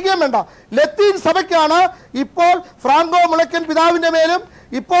 അതിനുവേണ്ടി തർക്കിക്കാൻ വേണ്ട. ലത്തീൻ സഭയ്ക്കാണ് ഇപ്പോൾ ഫ്രാങ്കോ മുളയ്ക്കൽ പിതാവിന്റെ മേലും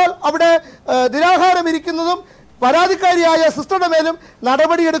ഇപ്പോൾ അവിടെ നിരാഹാരം ഇരിക്കുന്നതും പരാതിക്കാരിയായ സിസ്റ്ററുടെ മേലും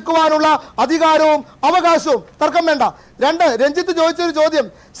നടപടിയെടുക്കുവാനുള്ള അധികാരവും അവകാശവും. തർക്കം വേണ്ട. 2, രഞ്ജിത്ത് ചോദിച്ചൊരു ചോദ്യം,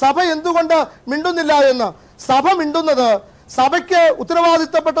 സഭ എന്തുകൊണ്ട് മിണ്ടുന്നില്ല എന്ന്. സഭ മിണ്ടുന്നത് സഭയ്ക്ക്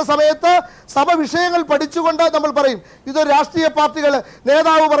ഉത്തരവാദിത്തപ്പെട്ട സമയത്ത് സഭ വിഷയങ്ങൾ പഠിച്ചുകൊണ്ട് നമ്മൾ പറയും ഇതൊരു രാഷ്ട്രീയ പാർട്ടികൾ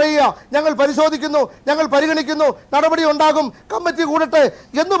നേതാവ് പറയുക ഞങ്ങൾ പരിശോധിക്കുന്നു, ഞങ്ങൾ പരിഗണിക്കുന്നു, നടപടി ഉണ്ടാകും, കമ്മിറ്റി കൂടട്ടെ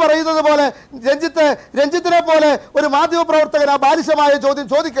എന്ന് പറയുന്നത് പോലെ രഞ്ജിത്തിനെ പോലെ ഒരു മാധ്യമപ്രവർത്തകൻ ആ ബാലിശമായ ചോദ്യം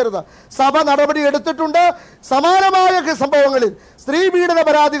ചോദിക്കരുത്. സഭ നടപടി എടുത്തിട്ടുണ്ട്. സമാനമായ സംഭവങ്ങളിൽ, സ്ത്രീ പീഡന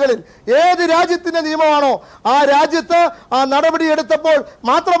പരാതികളിൽ ഏത് രാജ്യത്തിന്റെ നിയമമാണോ ആ രാജ്യത്ത് ആ നടപടി എടുത്തപ്പോൾ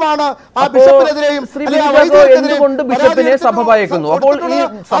മാത്രമാണ് ആ ബിഷപ്പിനെതിരെയും എന്തുകൊണ്ട് ബിഷപ്പിനെ സഭ ഭയക്കുന്നു? അപ്പോൾ ഈ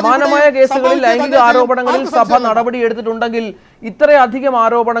സമാനമായ കേസുകളിൽ ലൈംഗിക ആരോപണങ്ങളിൽ സഭ നടപടി എടുത്തിട്ടുണ്ടെങ്കിൽ ഇത്രയധികം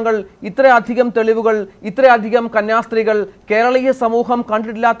ആരോപണങ്ങൾ, ഇത്രയധികം തെളിവുകൾ, ഇത്രയധികം കന്യാസ്ത്രീകൾ, കേരളീയ സമൂഹം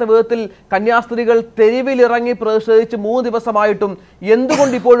കണ്ടിട്ടില്ലാത്ത വിധത്തിൽ കന്യാസ്ത്രീകൾ തെരുവിലിറങ്ങി പ്രതിഷേധിച്ച് 3 ദിവസമായിട്ടും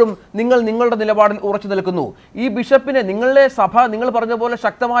എന്തുകൊണ്ട് ഇപ്പോഴും നിങ്ങൾ നിങ്ങളുടെ നിലപാടിൽ ഉറച്ചു നിൽക്കുന്നു? ഈ ബിഷപ്പിനെ, നിങ്ങളുടെ സഭ, നിങ്ങൾ പറഞ്ഞ പോലെ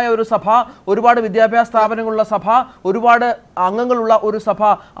ശക്തമായ ഒരു സഭ, ഒരുപാട് വിദ്യാഭ്യാസ സ്ഥാപനങ്ങളുള്ള സഭ, ഒരുപാട് അംഗങ്ങളുള്ള ഒരു സഭ,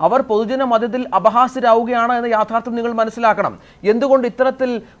 അവർ പൊതുജന മധ്യത്തിൽ അപഹാസ്യരാവുകയാണ് എന്ന യാഥാർത്ഥ്യം നിങ്ങൾ മനസ്സിലാക്കണം. എന്തുകൊണ്ട് ഇത്തരത്തിൽ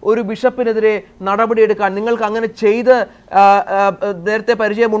ഒരു ബിഷപ്പിനെതിരെ നടപടിയെടുക്കാൻ നിങ്ങൾക്ക് അങ്ങനെ ചെയ്ത് നേരത്തെ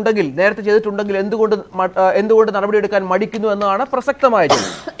പരിചയമുണ്ടെങ്കിൽ, നേരത്തെ ചെയ്തിട്ടുണ്ടെങ്കിൽ എന്തുകൊണ്ട് നടപടിയെടുക്കാൻ മടിക്കുന്നു എന്നതാണ് പ്രസക്തമായ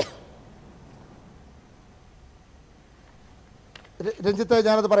ചോദ്യം. രഞ്ജിത്ത്,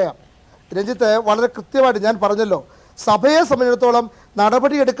 ഞാനത് പറയാം. രഞ്ജിത്ത്, വളരെ കൃത്യമായിട്ട് ഞാൻ പറഞ്ഞല്ലോ, സഭയെ സംബന്ധിച്ചിടത്തോളം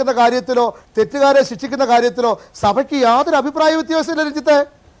നടപടി എടുക്കുന്ന കാര്യത്തിലോ തെറ്റുകാരെ ശിക്ഷിക്കുന്ന കാര്യത്തിലോ സഭയ്ക്ക് യാതൊരു അഭിപ്രായ വ്യത്യാസമില്ല. രഞ്ജിത്ത്,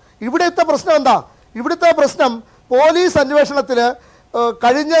 ഇവിടുത്തെ പ്രശ്നം എന്താ? ഇവിടുത്തെ പ്രശ്നം പോലീസ് അന്വേഷണത്തിൽ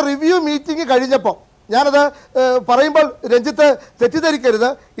കഴിഞ്ഞ റിവ്യൂ മീറ്റിംഗ് കഴിഞ്ഞപ്പോൾ, ഞാനത് പറയുമ്പോൾ രഞ്ജിത്ത് തെറ്റിദ്ധരിക്കരുത്,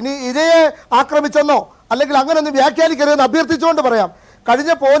 ഇനി ഇരയെ ആക്രമിച്ചെന്നോ അല്ലെങ്കിൽ അങ്ങനെ ഒന്നും വ്യാഖ്യാനിക്കരുതെന്ന് അഭ്യർത്ഥിച്ചുകൊണ്ട് പറയാം.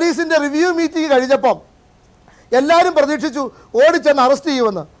 കഴിഞ്ഞ പോലീസിന്റെ റിവ്യൂ മീറ്റിംഗ് കഴിഞ്ഞപ്പം എല്ലാവരും പ്രതീക്ഷിച്ചു ഓടിച്ചെന്ന് അറസ്റ്റ്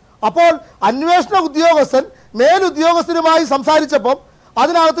ചെയ്യുമെന്ന്. അപ്പോൾ അന്വേഷണ ഉദ്യോഗസ്ഥൻ മേലുദ്യോഗസ്ഥരുമായി സംസാരിച്ചപ്പം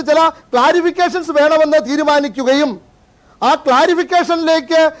അതിനകത്ത് ചില ക്ലാരിഫിക്കേഷൻസ് വേണമെന്ന് തീരുമാനിക്കുകയും ആ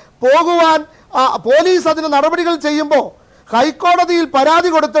ക്ലാരിഫിക്കേഷനിലേക്ക് പോകുവാൻ പോലീസ് അതിന് നടപടികൾ ചെയ്യുമ്പോൾ ഹൈക്കോടതിയിൽ പരാതി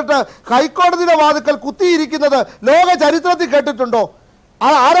കൊടുത്തിട്ട് ഹൈക്കോടതിയുടെ വാതിക്കൽ കുത്തിയിരിക്കുന്നത് ലോക ചരിത്രത്തിൽ കേട്ടിട്ടുണ്ടോ?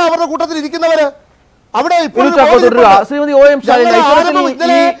 ആരാ അവരുടെ കൂട്ടത്തിൽ ഇരിക്കുന്നവര്? അവിടെ ശ്രീമതി OM ശാലിന,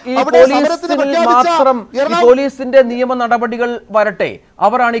 പോലീസിന്റെ നിയമ നടപടികൾ വരട്ടെ,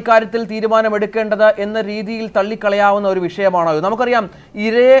 അവരാണ് ഇക്കാര്യത്തിൽ തീരുമാനമെടുക്കേണ്ടത് എന്ന രീതിയിൽ തള്ളിക്കളയാവുന്ന ഒരു വിഷയമാണോ? നമുക്കറിയാം,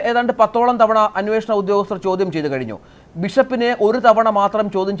 ഇരയെ ഏതാണ്ട് 10ഓളം തവണ അന്വേഷണ ഉദ്യോഗസ്ഥർ ചോദ്യം ചെയ്തു കഴിഞ്ഞു. ബിഷപ്പിനെ ഒരു തവണ മാത്രം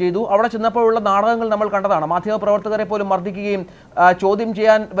ചോദ്യം ചെയ്തു. അവിടെ ചെന്നപ്പോഴുള്ള നാടകങ്ങൾ നമ്മൾ കണ്ടതാണ്. മാധ്യമപ്രവർത്തകരെ പോലും മർദ്ദിക്കുകയും ചോദ്യം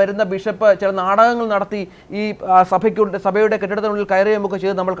ചെയ്യാൻ വരുന്ന ബിഷപ്പ് ചില നാടകങ്ങൾ നടത്തി ഈ സഭയുടെ കെട്ടിടത്തിനുള്ളിൽ കയറുകയും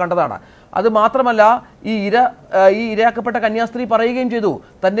ചെയ്ത് നമ്മൾ കണ്ടതാണ്. അത് മാത്രമല്ല, ഈ ഇരയാക്കപ്പെട്ട കന്യാസ്ത്രീ പറയുകയും ചെയ്തു,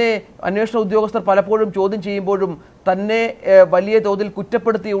 തന്നെ അന്വേഷണ ഉദ്യോഗസ്ഥർ പലപ്പോഴും ചോദ്യം ചെയ്യുമ്പോഴും തന്നെ വലിയ തോതിൽ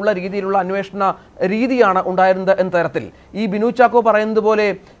കുറ്റപ്പെടുത്തിയുള്ള രീതിയിലുള്ള അന്വേഷണ രീതിയാണ് ഉണ്ടായിരുന്നത് എന്ന തരത്തിൽ. ഈ ബിനു ചാക്കോ പറയുന്നത് പോലെ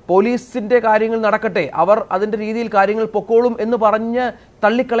പോലീസിന്റെ കാര്യങ്ങൾ നടക്കട്ടെ, അവർ അതിന്റെ രീതിയിൽ കാര്യങ്ങൾ പൊക്കോളും എന്ന് പറഞ്ഞ്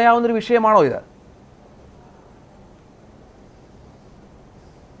തള്ളിക്കളയാവുന്ന ഒരു വിഷയമാണോ ഇത്?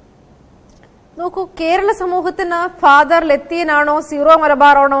 നോക്കൂ, കേരള സമൂഹത്തിന് ഫാദർ ലത്തീനാണോ സീറോ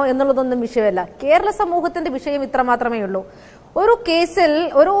മലബാറാണോ എന്നുള്ളതൊന്നും വിഷയമല്ല. കേരള സമൂഹത്തിന്റെ വിഷയം ഇത്ര മാത്രമേ ഉള്ളൂ. ഒരു കേസിൽ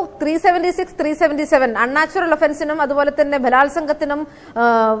ഒരു 376, 377 അൺനാച്ചുറൽ ഒഫൻസിനും അതുപോലെ തന്നെ ബലാത്സംഗത്തിനും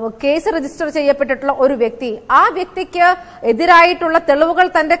കേസ് രജിസ്റ്റർ ചെയ്യപ്പെട്ടിട്ടുള്ള ഒരു വ്യക്തി, ആ വ്യക്തിക്ക് എതിരായിട്ടുള്ള തെളിവുകൾ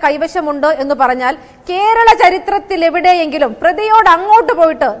തന്റെ കൈവശമുണ്ട് എന്ന് പറഞ്ഞാൽ കേരള ചരിത്രത്തിൽ എവിടെയെങ്കിലും പ്രതിയോട് അങ്ങോട്ട്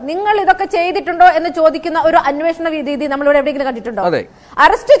പോയിട്ട് നിങ്ങൾ ഇതൊക്കെ ചെയ്തിട്ടുണ്ടോ എന്ന് ചോദിക്കുന്ന ഒരു അന്വേഷണ രീതി നമ്മളിവിടെ എവിടെയെങ്കിലും കണ്ടിട്ടുണ്ടോ?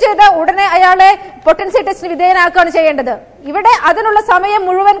 അറസ്റ്റ് ചെയ്ത് ഉടനെ അയാളെ പൊട്ടൻസി ടെസ്റ്റിന് വിധേയനാക്കുകയാണ് ചെയ്യേണ്ടത്. ഇവിടെ അതിനുള്ള സമയം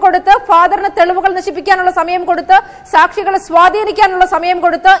മുഴുവൻ കൊടുത്ത്, ഫാദറിന് തെളിവുകൾ നശിപ്പിക്കാനുള്ള സമയം കൊടുത്ത്, സാക്ഷികളെ സ്വാധീനിക്കാനുള്ള സമയം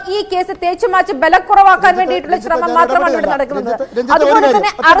കൊടുത്ത് ഈ കേസ് തേച്ചുമാച്ച് ബലക്കുറവാക്കാൻ വേണ്ടിയിട്ടുള്ള ശ്രമം മാത്രമാണ് ഇവിടെ നടക്കുന്നത്. അതുപോലെ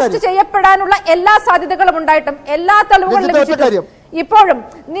തന്നെ അറസ്റ്റ് ചെയ്യപ്പെടാനുള്ള എല്ലാ സാധ്യതകളും ഉണ്ടായിട്ടും, എല്ലാ തെളിവുകളും ലഭിച്ചിട്ടും ഇപ്പോഴും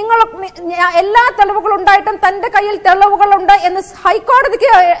നിങ്ങൾ എല്ലാ തെളിവുകളും ഉണ്ടായിട്ടും തന്റെ കയ്യിൽ തെളിവുകളുണ്ട് എന്ന് ഹൈക്കോടതിക്ക്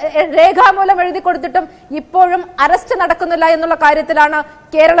രേഖാമൂലം എഴുതി കൊടുത്തിട്ടും ഇപ്പോഴും അറസ്റ്റ് നടക്കുന്നില്ല എന്നുള്ള കാര്യത്തിലാണ്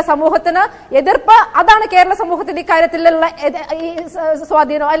കേരള സമൂഹത്തിന് എതിർപ്പ്. അതാണ് കേരള സമൂഹത്തിന്റെ ഇക്കാര്യത്തിലുള്ള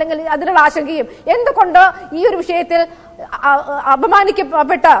സ്വാധീനം അല്ലെങ്കിൽ അതിനുള്ള ആശങ്കയും. എന്തുകൊണ്ട് ഈ ഒരു വിഷയത്തിൽ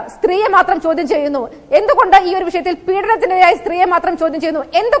അപമാനിക്കപ്പെട്ട സ്ത്രീയെ മാത്രം ചോദ്യം ചെയ്യുന്നു? എന്തുകൊണ്ട് ഈ ഒരു വിഷയത്തിൽ പീഡനത്തിനിരയായ സ്ത്രീയെ മാത്രം ചോദ്യം ചെയ്യുന്നു?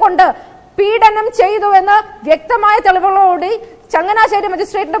 എന്തുകൊണ്ട് പീഡനം ചെയ്തു എന്ന് വ്യക്തമായ തെളിവുകളോടി ചങ്ങനാശ്ശേരി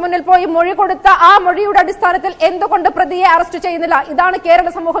മജിസ്ട്രേറ്റിന്റെ മുന്നിൽ പോയി മൊഴി കൊടുത്ത ആ മൊഴിയുടെ അടിസ്ഥാനത്തിൽ എന്തുകൊണ്ട് പ്രതിയെ അറസ്റ്റ് ചെയ്യുന്നില്ല? ഇതാണ് കേരള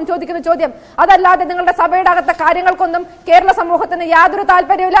സമൂഹം ചോദിക്കുന്ന ചോദ്യം. അതല്ലാതെ നിങ്ങളുടെ സഭയുടെ അകത്തെ കാര്യങ്ങൾക്കൊന്നും കേരള സമൂഹത്തിന് യാതൊരു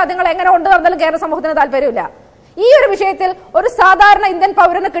താല്പര്യമില്ല. നിങ്ങൾ എങ്ങനെ കൊണ്ടു നടന്നാലും കേരള സമൂഹത്തിന് താല്പര്യമില്ല. ഈ ഒരു വിഷയത്തിൽ ഒരു സാധാരണ ഇന്ത്യൻ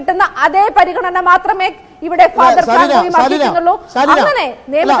പൗരന് കിട്ടുന്ന അതേ പരിഗണന മാത്രമേ ഇവിടെ ഫാദർ അർഹിക്കുന്നുള്ളൂ. അങ്ങനെ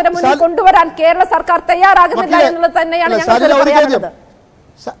നിയമത്തിന്റെ മുന്നിൽ കൊണ്ടുവരാൻ കേരള സർക്കാർ തയ്യാറാകുന്നില്ല എന്നുള്ളത് തന്നെയാണ് ഞങ്ങൾ പറയാനുള്ളത്.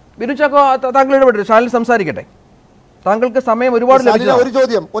 ബിനു ചാക്കോ, താങ്കൾ ഇടപെട്ടു, ഷാലിൽ സംസാരിക്കട്ടെ. താങ്കൾക്ക് സമയം ഒരുപാട് ലഭിച്ചു. ഒരു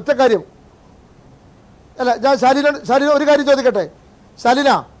ചോദ്യം, ഒറ്റ കാര്യം. അല്ല, ഞാൻ ശാലിന ഒരു കാര്യം ചോദിക്കട്ടെ. ശാലിന,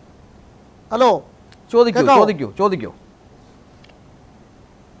 ഹലോ, ചോദിക്കൂ.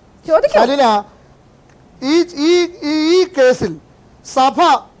 ശാലീന, ഈ കേസിൽ സഭ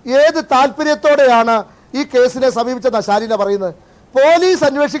ഏത് താല്പര്യത്തോടെയാണ് ഈ കേസിനെ സമീപിച്ചെന്നാ ശാലീന പറയുന്നത്? പോലീസ്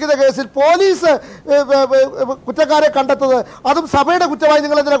അന്വേഷിക്കുന്ന കേസിൽ പോലീസ് കുറ്റക്കാരെ കണ്ടെത്തത് അതും സഭയുടെ കുറ്റമായി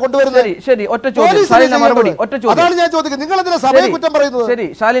നിങ്ങൾ എന്തിനാ കൊണ്ടുവരുന്നത്? അതാണ് ഞാൻ ചോദിക്കുന്നത്. നിങ്ങൾ എന്തിനാ സഭയെ കുറ്റം പറയുന്നത്?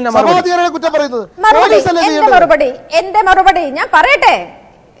 സഭാധികാരികളെ കുറ്റം പറയുന്നത്? എന്റെ മറുപടി ഞാൻ പറയട്ടെ.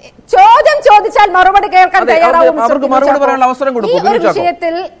 ചോദ്യം ചോദിച്ചാൽ മറുപടി കേൾക്കാൻ തയ്യാറാവും. ഈ ഒരു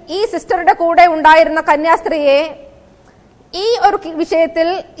വിഷയത്തിൽ ഈ സിസ്റ്ററുടെ കൂടെ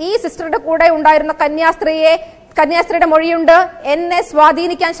ഉണ്ടായിരുന്ന കന്യാസ്ത്രീയെ കന്യാസ്ത്രീയുടെ മൊഴിയുണ്ട്. എന്നെ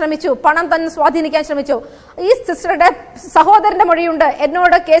സ്വാധീനിക്കാൻ ശ്രമിച്ചു, പണം തന്നെ സ്വാധീനിക്കാൻ ശ്രമിച്ചു. ഈ സിസ്റ്ററുടെ സഹോദരന്റെ മൊഴിയുണ്ട്.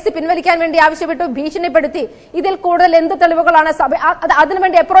 എന്നോട് കേസ് പിൻവലിക്കാൻ വേണ്ടി ആവശ്യപ്പെട്ടു, ഭീഷണിപ്പെടുത്തി. ഇതിൽ കൂടുതൽ എന്ത് തെളിവുകളാണ്?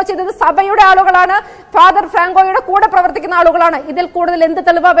 അതിനുവേണ്ടി അപ്രോച്ച് ചെയ്തത് സഭയുടെ ആളുകളാണ്, ഫാദർ ഫ്രാങ്കോയുടെ കൂടെ പ്രവർത്തിക്കുന്ന ആളുകളാണ്. ഇതിൽ കൂടുതൽ എന്ത്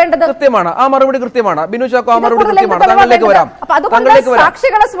തെളിവാ വേണ്ടത്? കൃത്യമാണ്, ആ മറുപടി കൃത്യമാണ്. ബിനു ചാക്കോ, ആ മറുപടി കൃത്യമാണ്. അപ്പൊ അതുകൊണ്ട്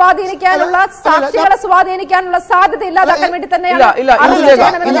സാക്ഷികളെ സ്വാധീനിക്കാനുള്ള സാധ്യത ഇല്ലാതാക്കാൻ വേണ്ടി തന്നെയാണ്.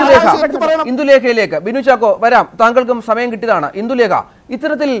 ഇന്ദുലേഖയിലേക്ക് ബിനു ചാക്കോ വരാം. താങ്കൾക്കും സമയം കിട്ടിയതാണ്. ഇന്ദുലേഖ,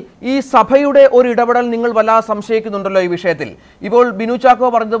 ഇത്തരത്തിൽ ഈ സഭയുടെ ഒരു ഇടപെടൽ നിങ്ങൾ വല്ലാതെ സംശയിക്കുന്നുണ്ടല്ലോ ഈ വിഷയത്തിൽ. ഇപ്പോൾ ബിനു ചാക്കോ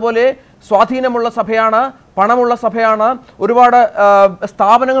പറഞ്ഞതുപോലെ സ്വാധീനമുള്ള സഭയാണ്, പണമുള്ള സഭയാണ്, ഒരുപാട്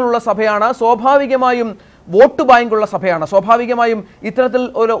സ്ഥാപനങ്ങളുള്ള സഭയാണ്, സ്വാഭാവികമായും വോട്ട് ബാങ്കുള്ള സഭയാണ്. സ്വാഭാവികമായും ഇത്തരത്തിൽ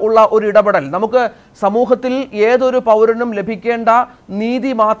ഉള്ള ഒരു ഇടപെടൽ നമുക്ക് സമൂഹത്തിൽ ഏതൊരു പൗരനും ലഭിക്കേണ്ട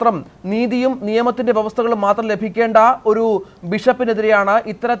നീതിയും നിയമത്തിന്റെ വ്യവസ്ഥകളും മാത്രം ലഭിക്കേണ്ട ഒരു ബിഷപ്പിനെതിരെയാണ്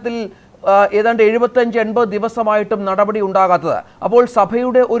ഇത്തരത്തിൽ ഏതാണ്ട് 75-80 ദിവസമായിട്ടും നടപടി ഉണ്ടാകാത്തത്. അപ്പോൾ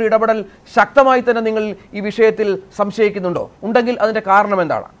സഭയുടെ ഒരു ഇടപെടൽ ശക്തമായി തന്നെ നിങ്ങൾ ഈ വിഷയത്തിൽ സംശയിക്കുന്നുണ്ടോ? ഉണ്ടെങ്കിൽ അതിന്റെ കാരണം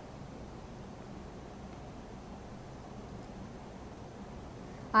എന്താണ്?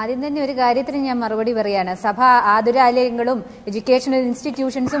 ആദ്യം തന്നെ ഒരു കാര്യത്തിന് ഞാൻ മറുപടി പറയാണ്. സഭ ആതുരാലയങ്ങളും എഡ്യൂക്കേഷണൽ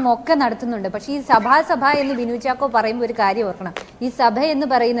ഇൻസ്റ്റിറ്റ്യൂഷൻസും ഒക്കെ നടത്തുന്നുണ്ട്. പക്ഷേ ഈ സഭ എന്ന് ബിനു ചാക്കോ പറയുമ്പോൾ ഒരു കാര്യം ഓർക്കണം. ഈ സഭ എന്ന്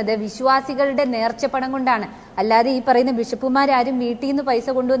പറയുന്നത് വിശ്വാസികളുടെ നേർച്ചപ്പണം കൊണ്ടാണ്. അല്ലാതെ ഈ പറയുന്ന ബിഷപ്പുമാരും വീട്ടിൽ നിന്ന് പൈസ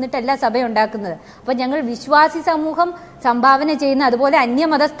കൊണ്ടുവന്നിട്ടല്ല സഭ ഉണ്ടാക്കുന്നത്. അപ്പൊ ഞങ്ങൾ വിശ്വാസി സമൂഹം സംഭാവന ചെയ്യുന്ന, അതുപോലെ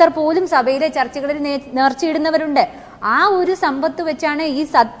അന്യമതസ്ഥർ പോലും സഭയിലെ ചർച്ചകളിൽ നേർച്ചയിടുന്നവരുണ്ട്. ആ ഒരു സമ്പത്ത് വെച്ചാണ് ഈ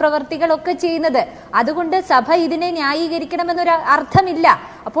സത്പ്രവർത്തികളൊക്കെ ചെയ്യുന്നത്. അതുകൊണ്ട് സഭ ഇതിനെ ന്യായീകരിക്കണമെന്നൊരു അർത്ഥമില്ല.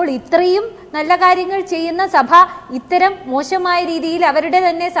 അപ്പോൾ ഇത്രയും നല്ല കാര്യങ്ങൾ ചെയ്യുന്ന സഭ ഇത്തരം മോശമായ രീതിയിൽ അവരുടെ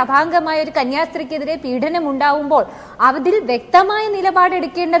തന്നെ സഭാംഗമായ ഒരു കന്യാസ്ത്രീക്കെതിരെ പീഡനം ഉണ്ടാവുമ്പോൾ അതിൽ വ്യക്തമായ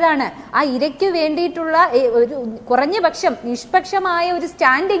നിലപാടെടുക്കേണ്ടതാണ്. ആ ഇരയ്ക്ക് വേണ്ടിയിട്ടുള്ള ഒരു കുറഞ്ഞ പക്ഷം നിഷ്പക്ഷമായ ഒരു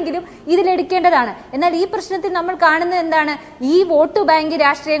സ്റ്റാൻഡെങ്കിലും ഇതിലെടുക്കേണ്ടതാണ്. എന്നാൽ ഈ പ്രശ്നത്തിൽ നമ്മൾ കാണുന്നത് എന്താണ്? ഈ വോട്ട് ബാങ്ക്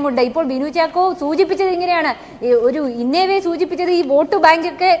രാഷ്ട്രീയം കൊണ്ട് ഇപ്പോൾ ബിനു ചാക്കോ സൂചിപ്പിച്ചത് ഇങ്ങനെയാണ്, ഒരു ഇന്നേവേ സൂചിപ്പിച്ചത് ഈ വോട്ട് ബാങ്ക്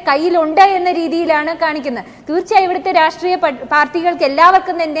ഒക്കെ കയ്യിലുണ്ട് എന്ന രീതിയിലാണ് കാണിക്കുന്നത്. തീർച്ചയായും ഇവിടുത്തെ രാഷ്ട്രീയ പാർട്ടികൾക്ക്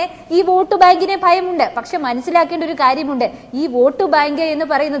എല്ലാവർക്കും തന്നെ ഈ വോട്ട് ബാങ്കിനെ ഭയമുണ്ട്. പക്ഷെ മനസ്സിലാക്കേണ്ട ഒരു കാര്യമുണ്ട്, ഈ വോട്ട് ബാങ്ക് എന്ന്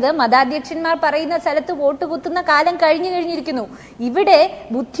പറയുന്നത് മതാധ്യക്ഷന്മാർ പറയുന്ന സ്ഥലത്ത് വോട്ട് കുത്തുന്ന കാലം കഴിഞ്ഞിരിക്കുന്നു. ഇവിടെ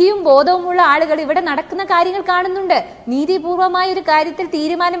ബുദ്ധിയും ബോധവുമുള്ള ആളുകൾ ഇവിടെ നടക്കുന്ന കാര്യങ്ങൾ കാണുന്നുണ്ട്. നീതിപൂർവമായ ഒരു കാര്യത്തിൽ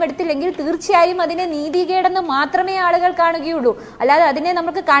തീരുമാനമെടുത്തില്ലെങ്കിൽ തീർച്ചയായും അതിനെ നീതികേടെന്ന് മാത്രമേ ആളുകൾ കാണുകയുള്ളൂ. അല്ലാതെ അതിനെ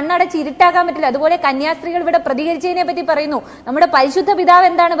നമുക്ക് കണ്ണടച്ച് ഇരുട്ടാക്കാൻ പറ്റില്ല. അതുപോലെ കന്യാസ്ത്രീകൾ ഇവിടെ പ്രതികരിച്ചതിനെ പറ്റി പറയുന്നു. നമ്മുടെ പരിശുദ്ധ പിതാവ്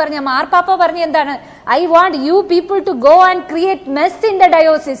എന്താണ് പറഞ്ഞത്? മാർപ്പാപ്പ പറഞ്ഞ എന്താണ്? I want you people to go and create mess in the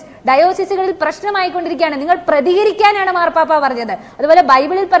ഡയോസിസുകളിൽ പ്രശ്നമായിക്കൊണ്ടിരിക്കുകയാണ്, നിങ്ങൾ പ്രതികരിക്കാനാണ് മാർപ്പാപ്പ പറഞ്ഞത്. അതുപോലെ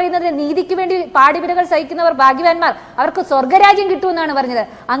ബൈബിളിൽ പറയുന്നത് നീതിക്ക് വേണ്ടി പാടിപിഴകൾ സഹിക്കുന്നവർ ഭാഗ്യവാന്മാർ, അവർക്ക് സ്വർഗരാജ്യം കിട്ടുമെന്നാണ് പറഞ്ഞത്.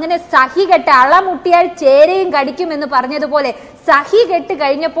 അങ്ങനെ സഹി കെട്ട് അളമുട്ടിയാൽ ചേരയും കടിക്കും എന്ന് പറഞ്ഞതുപോലെ സഹി കെട്ട്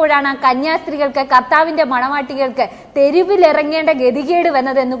കഴിഞ്ഞപ്പോഴാണ് ആ കന്യാസ്ത്രീകൾക്ക്, കർത്താവിന്റെ മണവാട്ടികൾക്ക് തെരുവിലിറങ്ങേണ്ട ഗതികേട്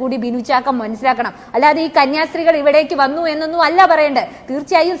വന്നതെന്ന് കൂടി ബിനു ചാക്കം മനസ്സിലാക്കണം. അല്ലാതെ ഈ കന്യാസ്ത്രീകൾ ഇവിടേക്ക് വന്നു എന്നൊന്നും അല്ല പറയേണ്ടത്.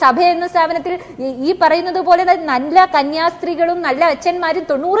 തീർച്ചയായും സഭ എന്ന സ്ഥാപനത്തിൽ ഈ പറയുന്നത് പോലെ നല്ല കന്യാസ്ത്രീകളും നല്ല അച്ഛന്മാരും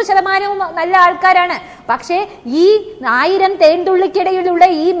 90% നല്ല ആൾക്കാരാണ്. പക്ഷേ ഈ 1000 തേൻതുള്ളിക്കിടയിലുള്ള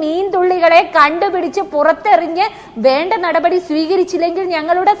ഈ മീൻ തുള്ളികളെ കണ്ടുപിടിച്ച് പുറത്തെറിഞ്ഞ് വേണ്ട നടപടി സ്വീകരിച്ചില്ലെങ്കിൽ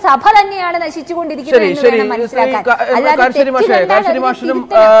ഞങ്ങളുടെ സഭ തന്നെയാണ് നശിച്ചുകൊണ്ടിരിക്കുന്നത് എന്ന് വേണം മനസ്സിലാക്കാൻ.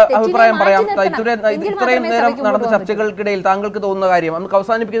 അഭിപ്രായം പറയാം. ഇത്രയും നേരം നടന്ന ചർച്ചകൾക്കിടയിൽ താങ്കൾക്ക് തോന്നുന്ന കാര്യം നമുക്ക്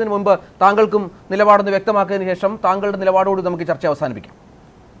അവസാനിപ്പിക്കുന്നതിന് മുമ്പ് താങ്കൾക്കും നിലപാടൊന്ന് വ്യക്തമാക്കിയതിനു ശേഷം താങ്കളുടെ നിലപാടോട് നമുക്ക് ചർച്ച അവസാനിപ്പിക്കാം.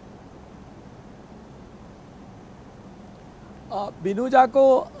 ബിനു ചാക്കോ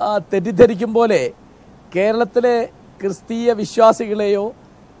തെറ്റിദ്ധരിക്കും പോലെ കേരളത്തിലെ ക്രിസ്തീയ വിശ്വാസികളെയോ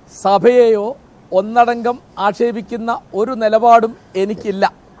സഭയെയോ ഒന്നടങ്കം ആക്ഷേപിക്കുന്ന ഒരു നിലപാടും എനിക്കില്ല.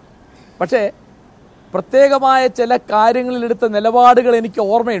 പക്ഷേ പ്രത്യേകമായ ചില കാര്യങ്ങളിലെടുത്ത നിലപാടുകൾ എനിക്ക്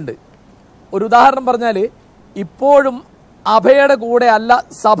ഓർമ്മയുണ്ട്. ഒരു ഉദാഹരണം പറഞ്ഞാൽ, ഇപ്പോഴും അഭയുടെ കൂടെ അല്ല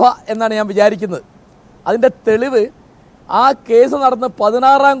സഭ എന്നാണ് ഞാൻ വിചാരിക്കുന്നത്. അതിൻ്റെ തെളിവ്, ആ കേസ് നടന്ന്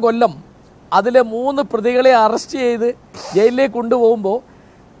 16-ാം കൊല്ലം അതിലെ 3 പ്രതികളെ അറസ്റ്റ് ചെയ്ത് ജയിലിലേക്ക് കൊണ്ടുപോകുമ്പോൾ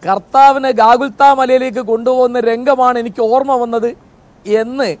കർത്താവിനെ ഗാഗുൽത്താ മലയിലേക്ക് കൊണ്ടുപോകുന്ന രംഗമാണ് എനിക്ക് ഓർമ്മ വന്നത്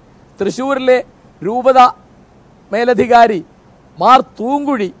എന്ന് തൃശ്ശൂരിലെ രൂപത മേലധികാരി മാർ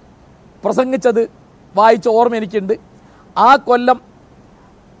തൂങ്കുഴി പ്രസംഗിച്ചത് വായിച്ച ഓർമ്മ എനിക്കുണ്ട്. ആ കൊല്ലം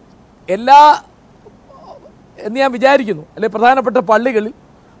എന്ന് ഞാൻ വിചാരിക്കുന്നു, അല്ലെ പ്രധാനപ്പെട്ട പള്ളികളിൽ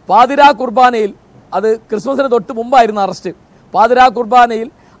പാതിരാ കുർബാനയിൽ, അത് ക്രിസ്മസിന് തൊട്ട് മുമ്പായിരുന്നു അറസ്റ്റ്, പാതിരാ കുർബാനയിൽ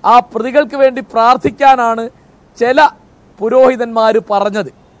ആ പ്രതികൾക്ക് വേണ്ടി പ്രാർത്ഥിക്കാനാണ് ചില പുരോഹിതന്മാർ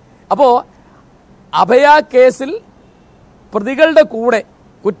പറഞ്ഞത്. അപ്പോൾ അഭയ കേസിൽ പ്രതികളുടെ കൂടെ,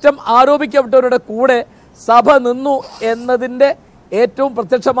 കുറ്റം ആരോപിക്കപ്പെട്ടവരുടെ കൂടെ സഭ നിന്നു എന്നതിൻ്റെ ഏറ്റവും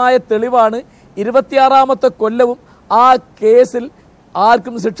പ്രത്യക്ഷമായ തെളിവാണ് 26ാമത്തെ കൊല്ലവും ആ കേസിൽ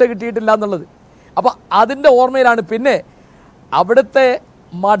ആർക്കും ശിക്ഷ കിട്ടിയിട്ടില്ല എന്നുള്ളത്. അപ്പം അതിൻ്റെ ഓർമ്മയിലാണ്. പിന്നെ അവിടുത്തെ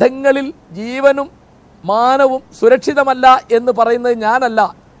മഠങ്ങളിൽ ജീവനും മാനവും സുരക്ഷിതമല്ല എന്ന് പറയുന്നത് ഞാനല്ല,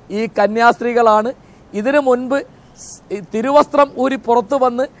 ഈ കന്യാസ്ത്രീകളാണ്. ഇതിനു മുൻപ് തിരുവസ്ത്രം ഊരി പുറത്തു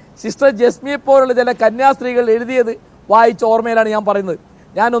വന്ന് സിസ്റ്റർ ജസ്മിയെ പോലുള്ള ചില കന്യാസ്ത്രീകൾ എഴുതിയത് വായിച്ച ഓർമ്മയിലാണ് ഞാൻ പറയുന്നത്.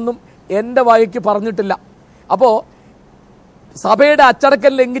 ഞാനൊന്നും എൻ്റെ വായിക്ക് പറഞ്ഞിട്ടില്ല. അപ്പോൾ സഭയുടെ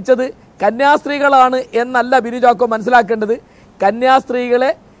അച്ചടക്കം ലംഘിച്ചത് കന്യാസ്ത്രീകളാണ് എന്നല്ല ബിനു ചാക്കോ മനസ്സിലാക്കേണ്ടത്.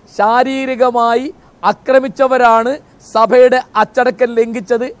 കന്യാസ്ത്രീകളെ ശാരീരികമായി ആക്രമിച്ചവരാണ് സഭയുടെ അച്ചടക്കം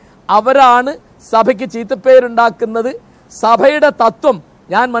ലംഘിച്ചത്. അവരാണ് സഭയ്ക്ക് ചീത്തപ്പേരുണ്ടാക്കുന്നത്. സഭയുടെ തത്വം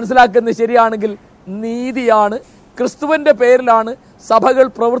ഞാൻ മനസ്സിലാക്കുന്നത് ശരിയാണെങ്കിൽ നീതിയാണ്. ക്രിസ്തുവിൻ്റെ പേരിലാണ് സഭകൾ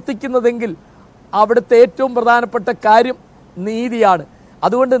പ്രവർത്തിക്കുന്നതെങ്കിൽ അവിടുത്തെ ഏറ്റവും പ്രധാനപ്പെട്ട കാര്യം നീതിയാണ്.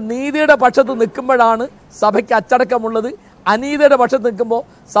 അതുകൊണ്ട് നീതിയുടെ പക്ഷത്ത് നിൽക്കുമ്പോഴാണ് സഭയ്ക്ക് അച്ചടക്കമുള്ളത്. അനീതിയുടെ പക്ഷത്ത് നിൽക്കുമ്പോൾ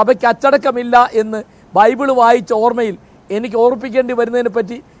സഭയ്ക്ക് അച്ചടക്കമില്ല എന്ന് ബൈബിൾ വായിച്ച ഓർമ്മയിൽ എനിക്ക് ഓർപ്പിക്കേണ്ടി വരുന്നതിനെ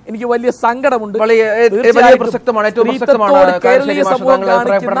പറ്റി എനിക്ക് വലിയ സങ്കടമുണ്ട്.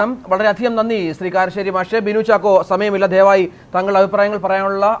 വളരെയധികം നന്ദി ശ്രീ കാരശ്ശേരി മാഷെ. ബിനു ചാക്കോ, സമയമില്ല, ദയവായി താങ്കളുടെ അഭിപ്രായങ്ങൾ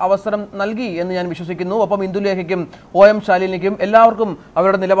പറയാനുള്ള അവസരം നൽകി എന്ന് ഞാൻ വിശ്വസിക്കുന്നു. ഒപ്പം ഇന്ദുലേഖയ്ക്കും OM ശാലിനിക്കും എല്ലാവർക്കും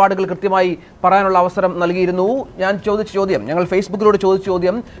അവരുടെ നിലപാടുകൾ കൃത്യമായി പറയാനുള്ള അവസരം നൽകിയിരുന്നു. ഞാൻ ചോദിച്ച ചോദ്യം, ഞങ്ങൾ ഫേസ്ബുക്കിലൂടെ ചോദിച്ച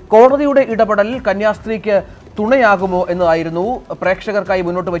ചോദ്യം, കോടതിയുടെ ഇടപെടൽ കന്യാസ്ത്രീക്ക് തുണയാകുമോ എന്നതായിരുന്നു പ്രേക്ഷകർക്കായി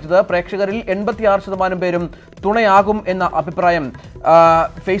മുന്നോട്ട് വെച്ചത്. പ്രേക്ഷകരിൽ 86% പേരും തുണയാകും എന്ന അഭിപ്രായം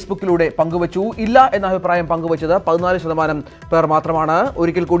ഫേസ്ബുക്കിലൂടെ പങ്കുവച്ചു. ഇല്ല എന്ന അഭിപ്രായം പങ്കുവച്ചത് 14% പേർ മാത്രമാണ്.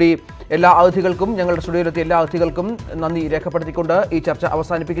 ഒരിക്കൽ കൂടി എല്ലാ അതിഥികൾക്കും, ഞങ്ങളുടെ സ്റ്റുഡിയോയിലെത്തിയ എല്ലാ അതിഥികൾക്കും നന്ദി രേഖപ്പെടുത്തിക്കൊണ്ട് ഈ ചർച്ച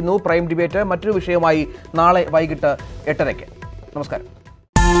അവസാനിപ്പിക്കുന്നു. പ്രൈം ഡിബേറ്റ് മറ്റൊരു വിഷയവുമായി നാളെ വൈകിട്ട് 8:30. നമസ്കാരം.